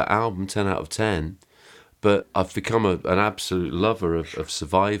of that album, 10 out of 10, but I've become an absolute lover of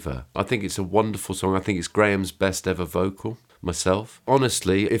Survivor. I think it's a wonderful song. I think it's Graham's best ever vocal. Myself,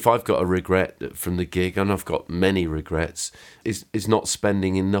 honestly, if I've got a regret from the gig, and I've got many regrets, is not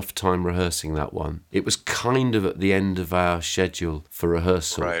spending enough time rehearsing that one. It was kind of at the end of our schedule for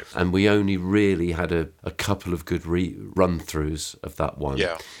rehearsal, and we only really had a couple of good run-throughs of that one.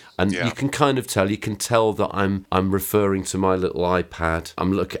 And you can kind of tell, that I'm referring to my little iPad.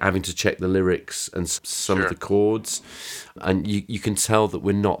 I'm having to check the lyrics and some of the chords, and you can tell that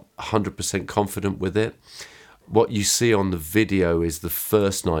we're not 100% confident with it. What you see on the video is the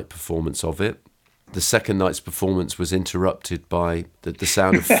first night performance of it. The second night's performance was interrupted by the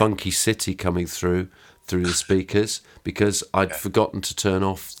sound of Funky City coming through the speakers because I'd forgotten to turn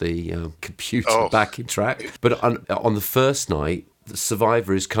off the computer backing track. But on the first night, the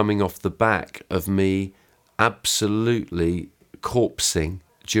Survivor is coming off the back of me absolutely corpsing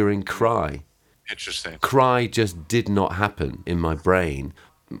during Cry. Interesting. Cry just did not happen in my brain.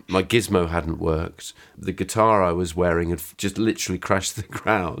 my gizmo hadn't worked. The guitar I was wearing had just literally crashed to the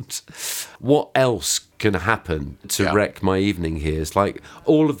ground. What else can happen to wreck my evening here? It's like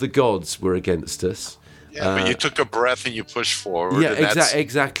all of the gods were against us. Yeah, but you took a breath and you pushed forward. Yeah, and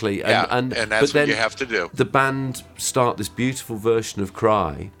exactly. And that's what you have to do. The band start this beautiful version of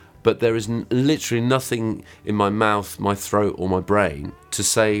Cry, but there is literally nothing in my mouth, my throat, or my brain to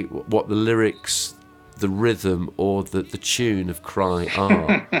say what the lyrics, the rhythm, or the tune of Cry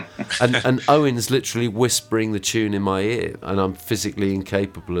are. and Owen's literally whispering the tune in my ear, and I'm physically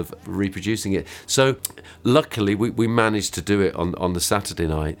incapable of reproducing it. So luckily we managed to do it on the Saturday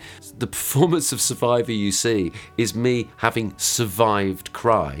night. The performance of Survivor you see is me having survived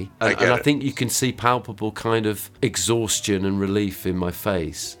Cry, and I think you can see palpable kind of exhaustion and relief in my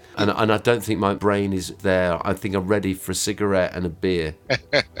face. And I don't think my brain is there. I think I'm ready for a cigarette and a beer.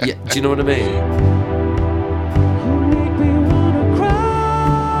 Yeah, do you know what I mean?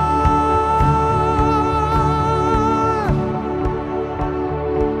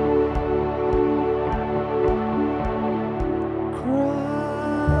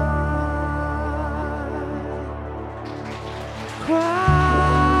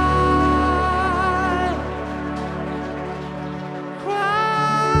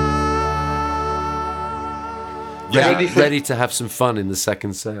 Ready to have some fun in the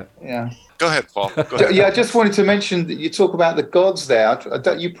second set. Yeah. Go ahead, Paul. Go ahead. Yeah, I just wanted to mention that you talk about the gods there.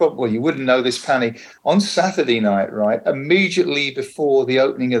 You wouldn't know this, Pany. On Saturday night, right, immediately before the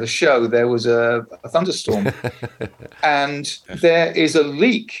opening of the show, there was a thunderstorm. And there is a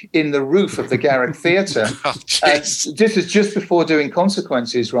leak in the roof of the Garrick Theatre. And this is just before doing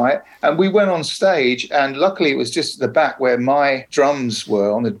Consequences, right? And we went on stage, and luckily it was just at the back where my drums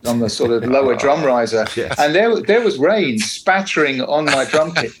were on the sort of lower drum riser. Yes. And there was rain spattering on my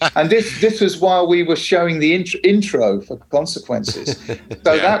drum kit. And this was while we were showing the intro for Consequences.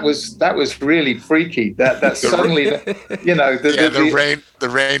 So that was really freaky. That suddenly, the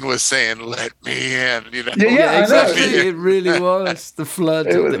rain was saying, "Let me in." You know? Yeah, exactly. It really was the flood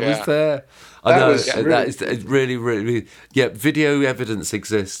that was there. I know that is really, really. Yeah, video evidence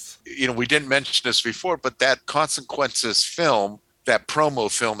exists. You know, we didn't mention this before, but that Consequences film, that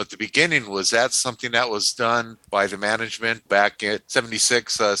promo film at the beginning, was that something that was done by the management back at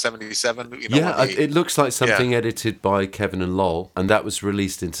 76, 77? You know, it looks like something edited by Kevin and Lowell, and that was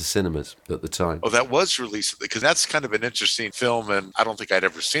released into cinemas at the time. Oh, that was released, because that's kind of an interesting film, and I don't think I'd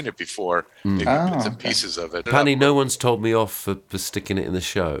ever seen it before. Maybe bits and pieces of it. Pany, no one's told me off for sticking it in the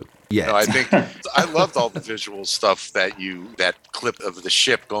show. Yeah, no, I think I loved all the visual stuff that clip of the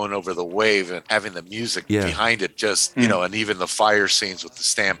ship going over the wave and having the music behind it, just and even the fire scenes with the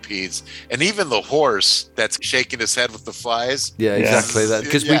stampedes, and even the horse that's shaking his head with the flies. Yeah, exactly that.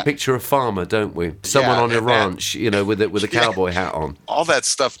 Because we picture a farmer, don't we? Someone on a ranch, with a cowboy hat on. All that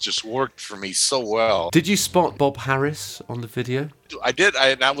stuff just worked for me so well. Did you spot Bob Harris on the video? I did.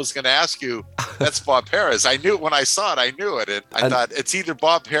 I was going to ask you, that's Bob Harris. I knew when I saw it, I knew it. And I thought it's either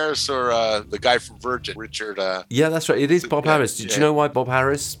Bob Harris or the guy from Virgin, Richard. Yeah, that's right. It is Bob Harris. Did you know why Bob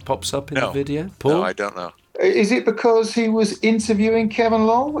Harris pops up in the video? Paul? No, I don't know. Is it because he was interviewing Kevin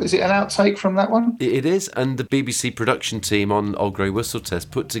Lowell? Is it an outtake from that one? It is, and the BBC production team on Old Grey Whistle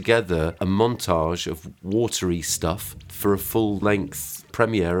Test put together a montage of watery stuff for a full-length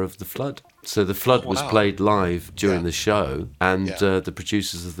premiere of The Flood. So The Flood was played live during the show, and the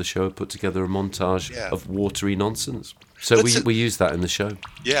producers of the show put together a montage of watery nonsense. So we use that in the show.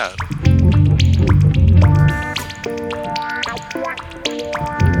 Yeah.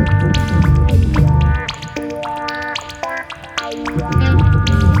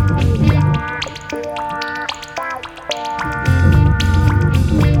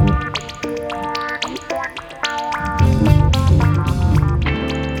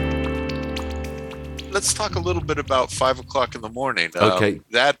 Let's talk a little bit about 5 o'clock in the morning. Okay.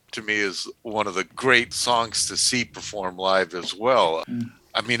 That, to me, is one of the great songs to see perform live as well.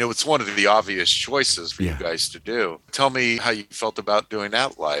 I mean, it was one of the obvious choices for you guys to do. Tell me how you felt about doing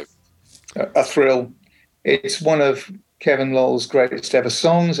that live. A thrill. It's one of Kevin Lowell's greatest ever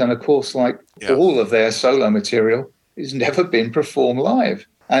songs, and of course, like all of their solo material, has never been performed live.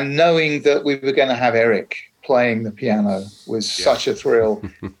 And knowing that we were going to have Eric playing the piano was such a thrill.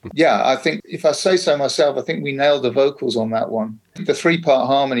 I think if I say so myself, I think we nailed the vocals on that one. The 3-part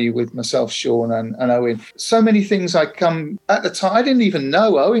harmony with myself, Sean, and Owen. So many things at the time, I didn't even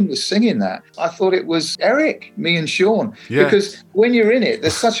know Owen was singing that. I thought it was Eric, me and Sean. Yeah. Because when you're in it,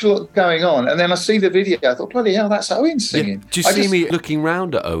 there's such a lot going on. And then I see the video, I thought, bloody hell, that's Owen singing. Yeah. Do you see me looking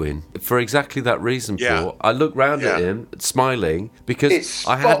round at Owen for exactly that reason, Paul? I looked round at him, smiling, because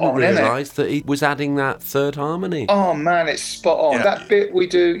I hadn't realised that he was adding that third harmony. Oh, man, it's spot on. Yeah. That bit we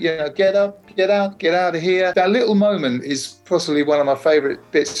do, get up, get out of here. That little moment is possibly one of my favourite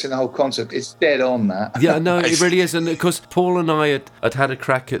bits in the whole concert. It's dead on that. Yeah, no, it really is. And because Paul and I had a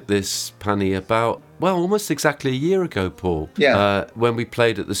crack at this, Pany, about, almost exactly a year ago, Paul. Yeah. When we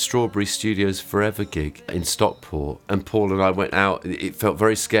played at the Strawberry Studios Forever gig in Stockport. And Paul and I went out. It felt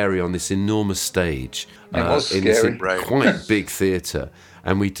very scary on this enormous stage. It was scary. In this quite big theatre.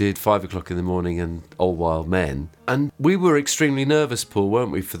 And we did 5 o'clock in the morning and Old Wild Men. And we were extremely nervous, Paul,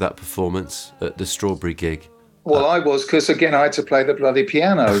 weren't we, for that performance at the Strawberry gig? Well, I was, because, again, I had to play the bloody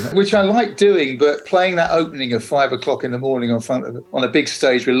piano, which I like doing, but playing that opening of 5 o'clock in the morning on a big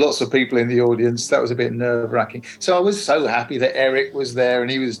stage with lots of people in the audience, that was a bit nerve-wracking. So I was so happy that Eric was there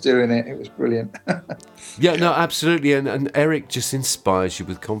and he was doing it. It was brilliant. Yeah, no, absolutely. And Eric just inspires you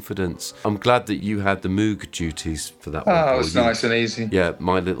with confidence. I'm glad that you had the Moog duties for that one. Oh, it was nice and easy. Yeah,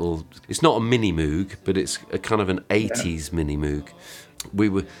 it's not a mini Moog, but it's a kind of an 80s mini Moog.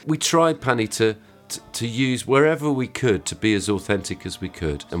 We tried, Pany, to use wherever we could to be as authentic as we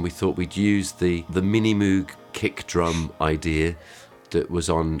could, and we thought we'd use the mini Moog kick drum idea that was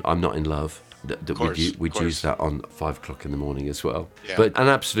on I'm Not in Love, that we'd use that on 5 o'clock in the morning as well. Yeah. But an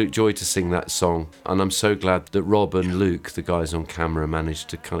absolute joy to sing that song, and I'm so glad that Rob and Luke, the guys on camera, managed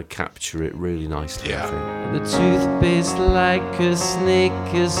to kind of capture it really nicely. I think. The toothpaste like a snake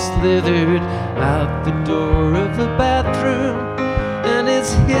has slithered out the door of the bathroom, and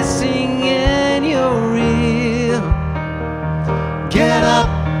it's hissing in your ear. Get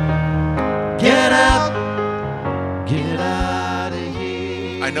up, get up, get out of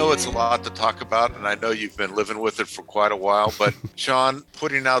here. I know it's a lot to talk about, and I know you've been living with it for quite a while, but Sean,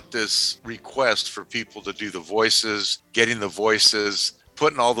 putting out this request for people to do the voices, getting the voices,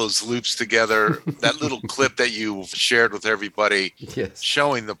 putting all those loops together, that little clip that you shared with everybody,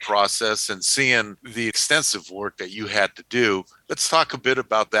 showing the process and seeing the extensive work that you had to do. Let's talk a bit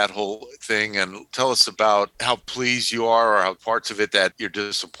about that whole thing and tell us about how pleased you are, or how parts of it that you're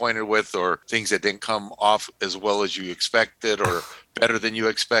disappointed with, or things that didn't come off as well as you expected or better than you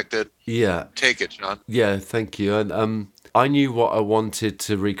expected. Yeah. Take it, Sean. Yeah, thank you. And I knew what I wanted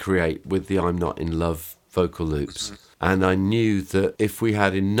to recreate with the I'm Not in Love vocal loops. Mm-hmm. And I knew that if we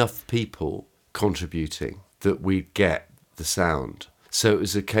had enough people contributing, that we'd get the sound. So it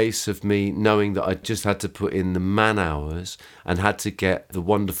was a case of me knowing that I just had to put in the man hours and had to get the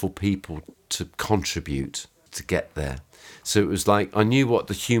wonderful people to contribute to get there. So it was like I knew what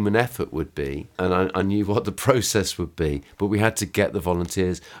the human effort would be, and I knew what the process would be, but we had to get the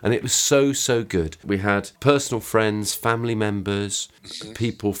volunteers, and it was so good. We had personal friends, family members,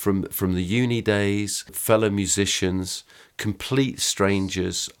 people from the uni days, fellow musicians, complete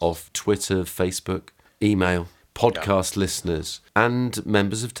strangers off Twitter, Facebook, email, podcast listeners, and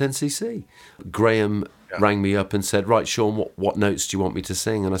members of 10cc. Graham rang me up and said, right, Sean, what notes do you want me to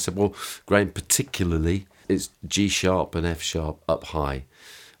sing? And I said, well, Graham, particularly, it's G sharp and F sharp up high.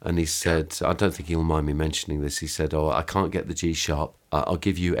 And he said, I don't think he'll mind me mentioning this. He said, I can't get the G sharp. I'll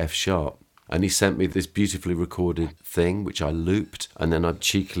give you F sharp. And he sent me this beautifully recorded thing, which I looped, and then I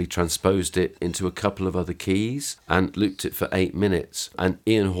cheekily transposed it into a couple of other keys and looped it for 8 minutes. And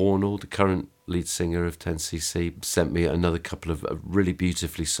Ian Hornell, the current lead singer of 10cc, sent me another couple of really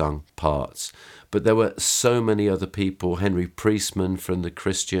beautifully sung parts. But there were so many other people. Henry Priestman from the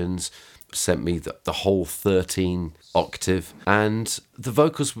Christians sent me the whole 13 octave, and the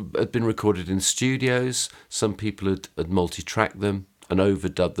vocals had been recorded in studios. Some people had multi-tracked them and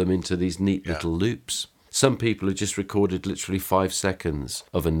overdubbed them into these neat little loops. Some people had just recorded literally 5 seconds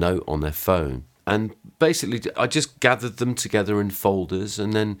of a note on their phone. And basically, I just gathered them together in folders,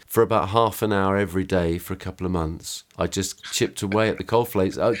 and then for about half an hour every day for a couple of months, I just chipped away at the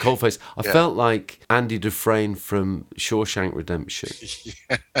coalface. I felt like Andy Dufresne from Shawshank Redemption.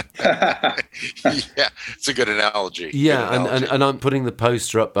 Yeah, it's a good analogy. Yeah, and I'm putting the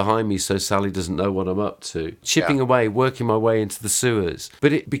poster up behind me so Sally doesn't know what I'm up to. Chipping away, working my way into the sewers.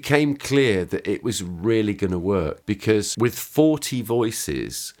 But it became clear that it was really going to work, because with 40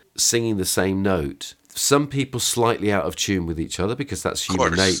 voices singing the same note, some people slightly out of tune with each other, because that's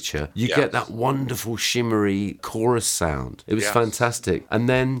human nature. You get that wonderful shimmery chorus sound. It was fantastic. And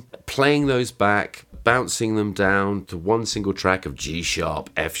then playing those back, bouncing them down to one single track of G sharp,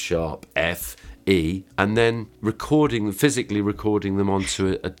 F sharp, F, E, and then physically recording them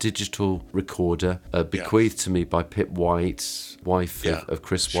onto a digital recorder bequeathed to me by Pip White, wife of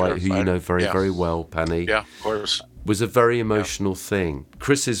Chris White, who you know very, very well, Pany. Yeah, of course. Was a very emotional thing.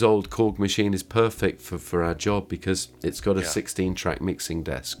 Chris's old Korg machine is perfect for our job because it's got a 16-track mixing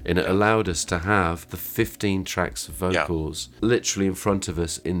desk, and it allowed us to have the 15 tracks of vocals literally in front of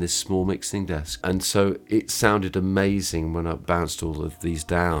us in this small mixing desk. And so it sounded amazing when I bounced all of these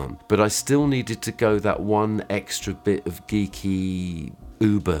down, but I still needed to go that one extra bit of geeky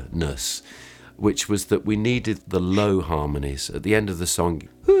uberness, which was that we needed the low harmonies at the end of the song.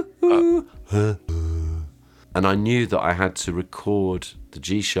 And I knew that I had to record the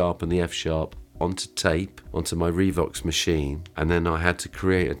G sharp and the F sharp onto tape, onto my Revox machine, and then I had to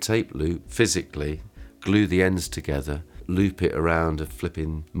create a tape loop physically, glue the ends together, loop it around a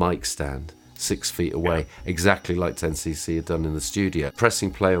flipping mic stand 6 feet away, exactly like 10cc had done in the studio, pressing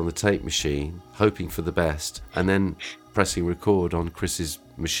play on the tape machine, hoping for the best, and then pressing record on Chris's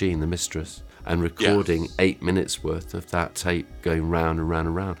machine, the Mistress, and recording 8 minutes worth of that tape going round and round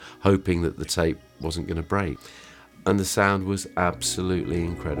and round, hoping that the tape wasn't going to break. And the sound was absolutely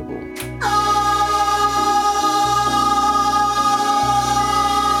incredible.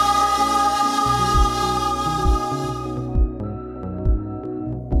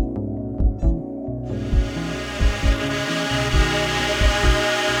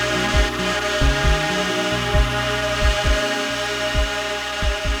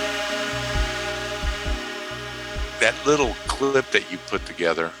 That little clip that you put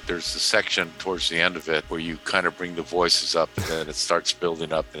together, there's a section towards the end of it where you kind of bring the voices up, and then it starts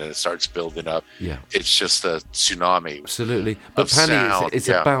building up, and then it starts building up. Yeah. It's just a tsunami. Absolutely. But Pany, it's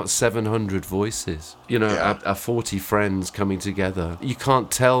about 700 voices. You know, our 40 friends coming together. You can't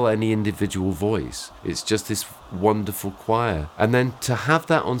tell any individual voice. It's just this wonderful choir. And then to have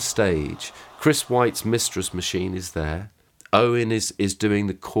that on stage, Chris White's Mistress machine is there. Owen is doing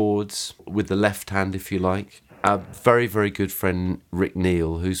the chords with the left hand, if you like. Our very, very good friend Rick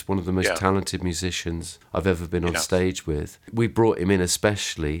Neal, who's one of the most talented musicians I've ever been on stage with. We brought him in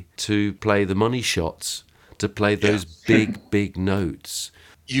especially to play the money shots, to play those big, big notes.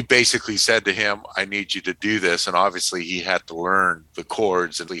 You basically said to him, I need you to do this. And obviously he had to learn the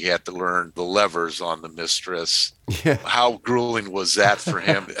chords, and he had to learn the levers on the Mistress. Yeah. How grueling was that for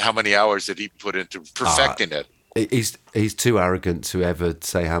him? How many hours did he put into perfecting it? He's too arrogant to ever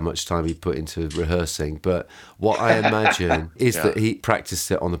say how much time he put into rehearsing, but what I imagine is that he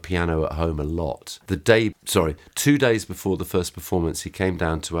practiced it on the piano at home a lot. 2 days before the first performance, he came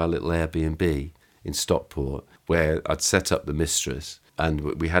down to our little Airbnb in Stockport, where I'd set up the Mistress, and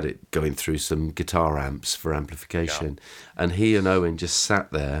we had it going through some guitar amps for amplification, and he and Owen just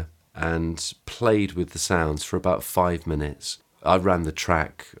sat there and played with the sounds for about 5 minutes. I ran the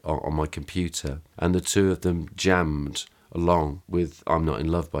track on my computer, and the two of them jammed along with I'm Not in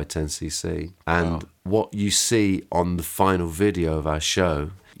Love by 10cc. And what you see on the final video of our show,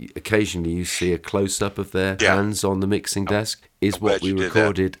 occasionally you see a close-up of their hands on the mixing desk, is what we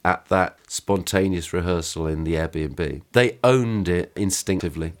recorded at that spontaneous rehearsal in the Airbnb. They owned it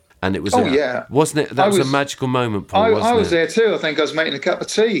instinctively. And it was, wasn't it? That was a magical moment, Paul, wasn't it? I was there too. I think I was making a cup of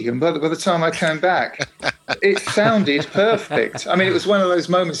tea, and by the time I came back, it sounded perfect. I mean, it was one of those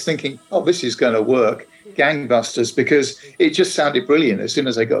moments thinking, oh, this is going to work, gangbusters, because it just sounded brilliant as soon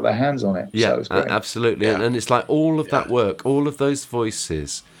as they got their hands on it. Yeah, so it was great. Absolutely. Yeah. And it's like all of that work, all of those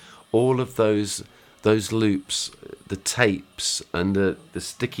voices, all of those loops, the tapes and the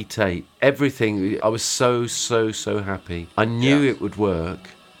sticky tape, everything. I was so happy. I knew it would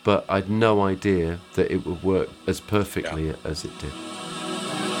work, but I'd no idea that it would work as perfectly as it did.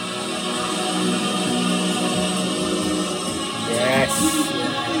 Yes.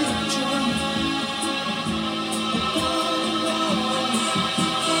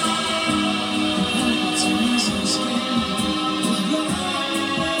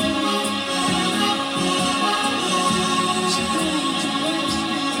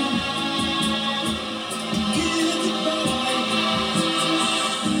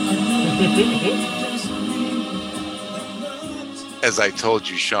 As I told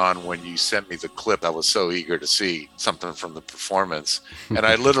you, Sean, when you sent me the clip, I was so eager to see something from the performance. And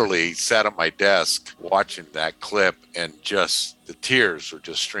I literally sat at my desk watching that clip, and just the tears were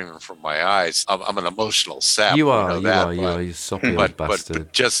just streaming from my eyes. I'm an emotional sap. You know that, you soppy old bastard.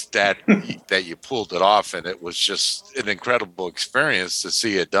 But just that you pulled it off, and it was just an incredible experience to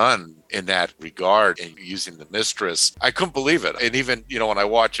see it done in that regard and using the mistress. I couldn't believe it. And even, when I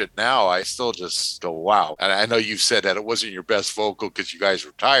watch it now, I still just go, wow. And I know you've said that it wasn't your best vocal because you guys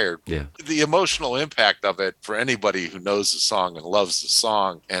were tired. Yeah. The emotional impact of it for anybody who knows the song and loves the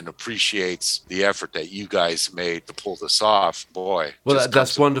song and appreciates the effort that you guys made to pull this off, boy. Well,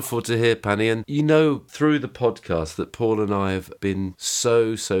 that's wonderful to hear, Pany. And through the podcast that Paul and I have been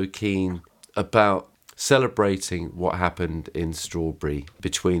so keen about celebrating what happened in Strawberry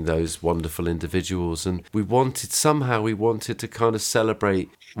between those wonderful individuals. And we wanted to kind of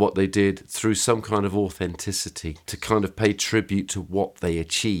celebrate what they did through some kind of authenticity, to kind of pay tribute to what they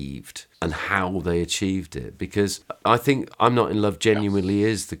achieved and how they achieved it. Because I think I'm Not in Love genuinely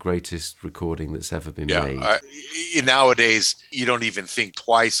is the greatest recording that's ever been made. Nowadays, you don't even think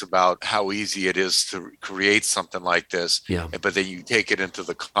twice about how easy it is to create something like this. Yeah. But then you take it into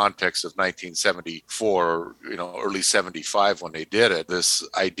the context of 1974, early 75 when they did it. This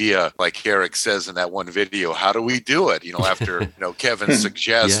idea, like Eric says in that one video, how do we do it? After Kevin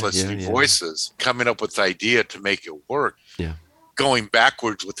suggests, let's do voices, coming up with the idea to make it work. Yeah. Going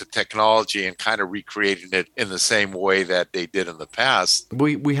backwards with the technology and kind of recreating it in the same way that they did in the past.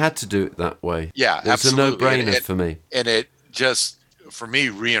 We had to do it that way. Yeah, it's absolutely. a no-brainer for me. And it just, for me,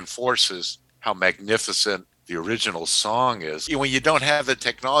 reinforces how magnificent the original song is. When you don't have the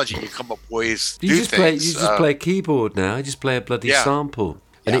technology, you come up with ways to do things. You just play a keyboard now. You just play a bloody sample.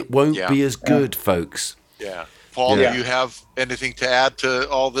 And it won't be as good, folks. Yeah. Paul, do you have anything to add to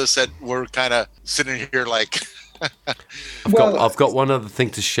all this that we're kind of sitting here like... I've got one other thing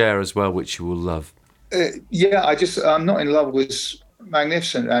to share as well, which you will love. I'm Not in Love was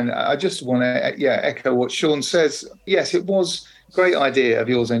magnificent, and I just want to echo what Sean says. Yes, it was a great idea of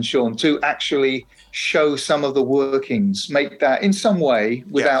yours and Sean to actually show some of the workings, make that in some way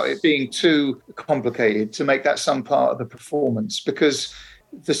without it being too complicated, to make that some part of the performance, because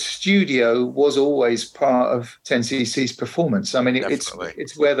the studio was always part of 10cc's performance. I mean,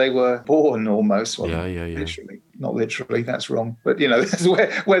 it's where they were born almost. Well, literally, not literally, that's wrong. But, that's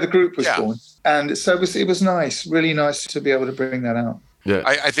where the group was born. And so it was nice, really nice to be able to bring that out. Yeah.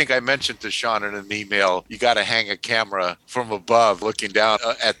 I think I mentioned to Sean in an email, you got to hang a camera from above looking down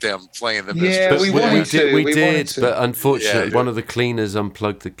at them playing the mistress. We did, but unfortunately, one of the cleaners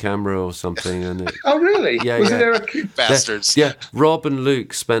unplugged the camera or something. And oh, really? Yeah, was there bastards? Rob and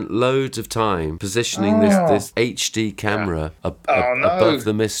Luke spent loads of time positioning this HD camera above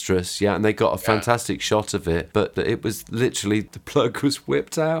the mistress. Yeah, and they got a fantastic shot of it, but it was literally, the plug was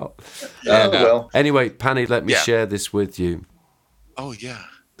whipped out. Well. Anyway, Pany, let me share this with you. Oh, yeah.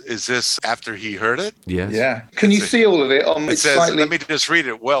 Is this after he heard it? Yes. Yeah. Can you see all of it? It says, let me just read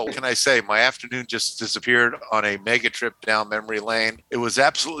it. Well, can I say, my afternoon just disappeared on a mega trip down memory lane. It was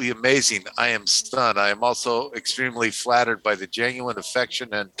absolutely amazing. I am stunned. I am also extremely flattered by the genuine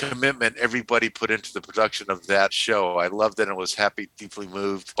affection and commitment everybody put into the production of that show. I loved it and was happy, deeply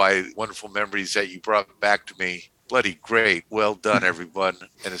moved by wonderful memories that you brought back to me. Bloody great. Well done, everyone.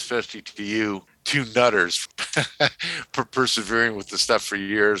 And especially to you, two nutters, for persevering with the stuff for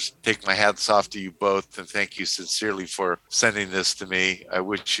years. Take my hats off to you both, and thank you sincerely for sending this to me. I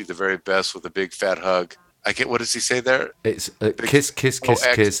wish you the very best with a big fat hug. What does he say there? It's kiss, kiss, kiss,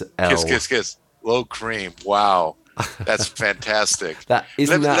 kiss, L. Kiss, kiss, kiss. Low cream. Wow. That's fantastic.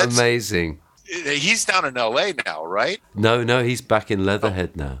 Isn't that amazing? He's down in LA now, right? No, he's back in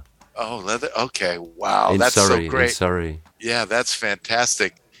Leatherhead now. Oh, okay. Wow. That's so great. In Surrey. Yeah, that's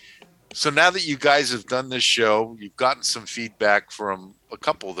fantastic. So now that you guys have done this show, you've gotten some feedback from a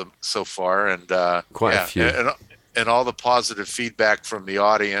couple of them so far, and quite a few, and all the positive feedback from the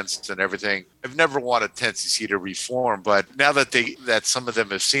audience and everything. I've never wanted 10cc to reform, but now that some of them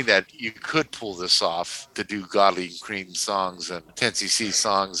have seen that you could pull this off to do Godly and Cream songs and 10cc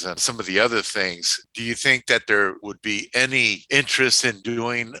songs and some of the other things, do you think that there would be any interest in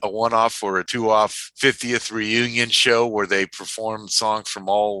doing a one-off or a two-off 50th reunion show where they perform songs from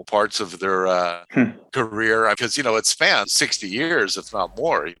all parts of their career? Because, it spans 60 years, if not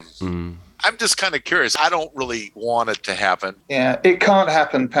more. I'm just kind of curious. I don't really want it to happen. Yeah, it can't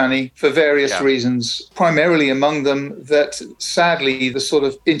happen, Pany, for various reasons. Primarily among them that, sadly, the sort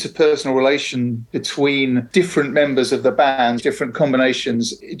of interpersonal relation between different members of the band, different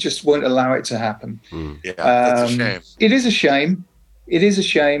combinations, it just won't allow it to happen. Yeah, that's a shame. It is a shame. It is a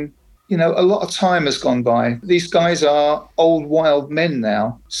shame. you know, a lot of time has gone by. These guys are old, wild men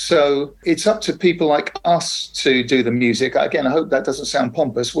now. So it's up to people like us to do the music. Again, I hope that doesn't sound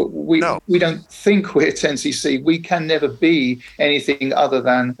pompous. We don't think we're 10cc. We can never be anything other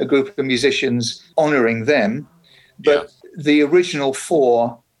than a group of musicians honouring them. But the original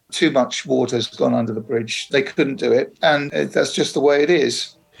four, too much water's gone under the bridge. They couldn't do it. And that's just the way it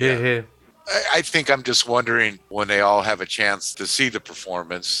is. Here. I think I'm just wondering when they all have a chance to see the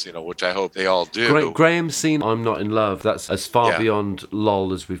performance, you know, which I hope they all do. Graham's seen I'm Not in Love. That's as far beyond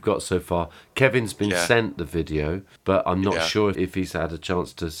LOL as we've got so far. Kevin's been sent the video, but I'm not sure if he's had a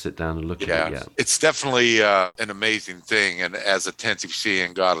chance to sit down and look at it yet. It's definitely an amazing thing. And as a 10cc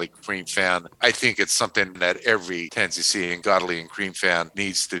and Godly Cream fan, I think it's something that every 10cc and Godly and Cream fan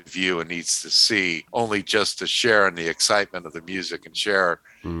needs to view and needs to see, only just to share in the excitement of the music and share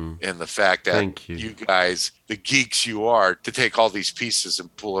in the fact that you guys, the geeks you are, to take all these pieces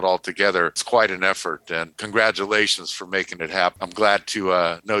and pull it all together. It's quite an effort, and congratulations for making it happen. I'm glad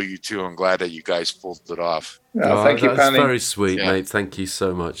to know you two. I'm glad that you guys pulled it off. Thank you, Pany. That's very sweet, mate. Thank you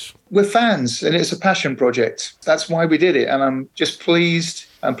so much. We're fans, and it's a passion project. That's why we did it, and I'm just pleased.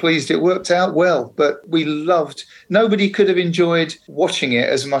 I'm pleased it worked out well, but we loved. Nobody could have enjoyed watching it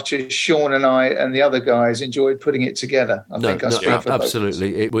as much as Sean and I and the other guys enjoyed putting it together. I think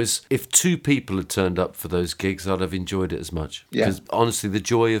absolutely. It was, if two people had turned up for those gigs, I'd have enjoyed it as much. Because honestly, the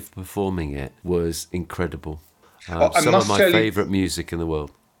joy of performing it was incredible. Some of my favourite music in the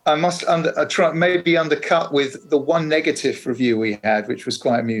world. I must try maybe undercut with the one negative review we had, which was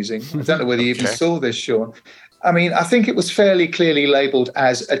quite amusing. I don't know whether you even saw this, Sean. I mean, I think it was fairly clearly labelled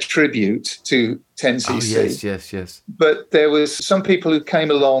as a tribute to 10cc. Oh, yes. But there was some people who came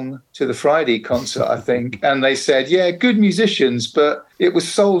along to the Friday concert, I think, and they said, good musicians, but it was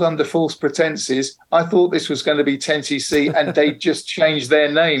sold under false pretenses. I thought this was going to be 10cc, and they just changed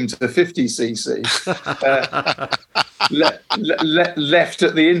their name to the 50cc. Left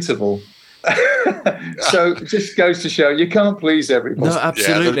at the interval. So it just goes to show you can't please everybody. No,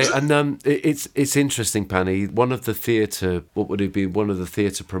 absolutely. And it's interesting, Pany. One of the theatre, what would it be? One of the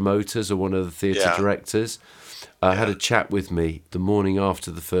theatre promoters or one of the theatre directors had a chat with me the morning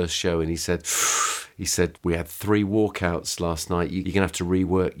after the first show, and he said, we had 3 walkouts last night. You're going to have to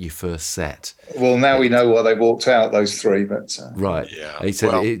rework your first set. Well, now we know why they walked out, those 3. But right. Yeah. He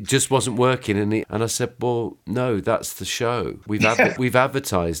said it just wasn't working, and I said, well, no, that's the show. We've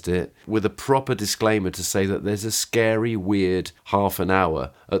advertised it with a proper disclaimer to say that there's a scary, weird half an hour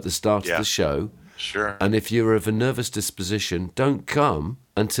at the start of the show. Sure. And if you're of a nervous disposition, don't come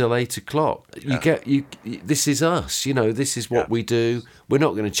until 8 o'clock. This is us, you know, this is what we do. We're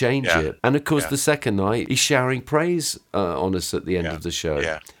not going to change it. And of course, the second night, he's showering praise on us at the end of the show.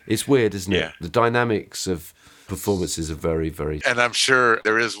 Yeah. It's weird, isn't it? The dynamics of performances are very, very... And I'm sure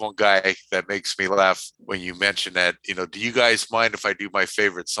there is one guy that makes me laugh when you mention that, you know, do you guys mind if I do my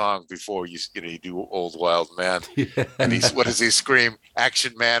favorite song before you do Old Wild Man? And what does he scream?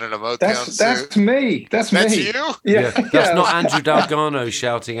 Action Man in a Motown suit? That's me. That's me. You? Yeah. That's not Andrew Dalgano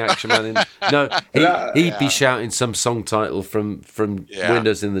shouting Action Man. He'd be shouting some song title from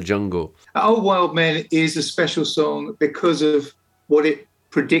Windows in the Jungle. Old Wild Man is a special song because of what it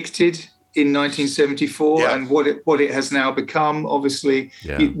predicted in 1974 and what it has now become. Obviously,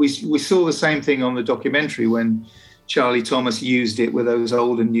 we saw the same thing on the documentary when Charlie Thomas used it with those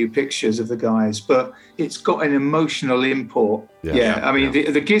old and new pictures of the guys, but it's got an emotional import. I mean,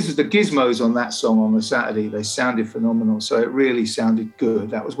 the gizmos on that song on the Saturday, they sounded phenomenal. So it really sounded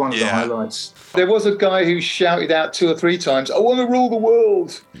good. That was one of the highlights. There was a guy who shouted out 2 or 3 times, "I want to rule the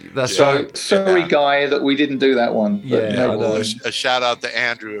world." That's right. Sorry, guy, that we didn't do that one. A shout out to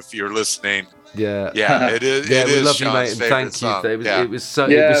Andrew if you're listening. It is. Yeah, we love Sean's you, mate, and thank song. you. It was so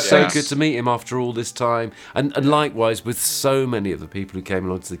good to meet him after all this time, and likewise with so many of the people who came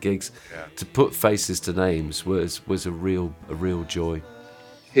along to the gigs. To put faces to names was a real joy.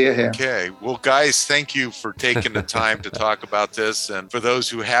 Here. Okay, well, guys, thank you for taking the time to talk about this, and for those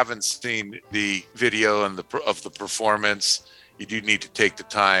who haven't seen the video and of the performance, you do need to take the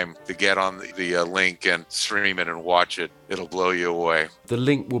time to get on the link and stream it and watch it. It'll blow you away. The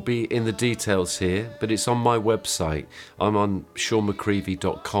link will be in the details here, but it's on my website. I'm on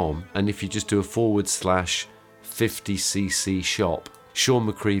SeanMcCreevy.com, and if you just do a /50cc shop,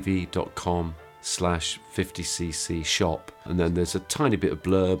 SeanMcCreevy.com/50cc shop, and then there's a tiny bit of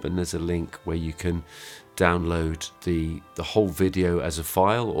blurb, and there's a link where you can download the whole video as a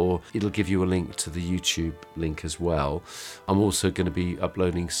file, or it'll give you a link to the YouTube link as well. I'm also going to be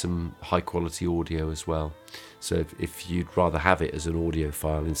uploading some high quality audio as well, so if you'd rather have it as an audio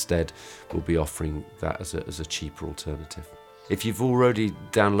file instead, we'll be offering that as a cheaper alternative. If you've already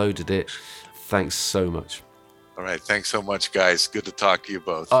downloaded it, thanks so much. All right. Thanks so much, guys. Good to talk to you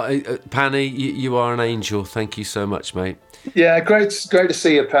both. Pany, you are an angel. Thank you so much, mate. Yeah, great to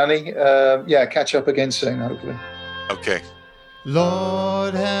see you, Pany. Catch up again soon, hopefully. Okay.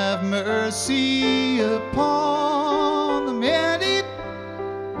 Lord, have mercy upon the many.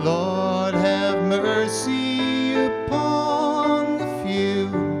 Lord, have mercy upon the few.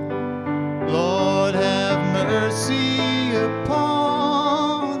 Lord, have mercy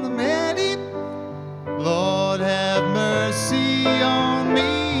upon the many. Lord, have mercy on me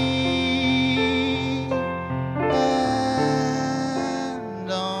and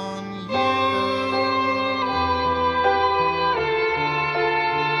on you.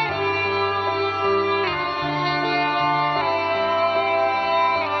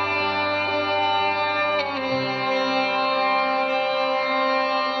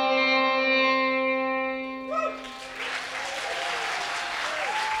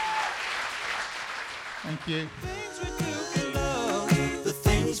 Thank you. The things we do for love. The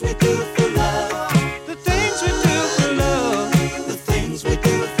things we do for love. The things we do for love. The things we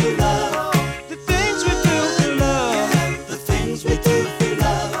do for love. The things we do for love.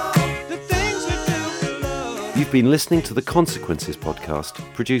 The things we do for love. You've been listening to the Consequences podcast,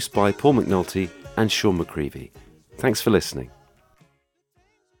 produced by Paul McNulty and Sean McCreevy. Thanks for listening.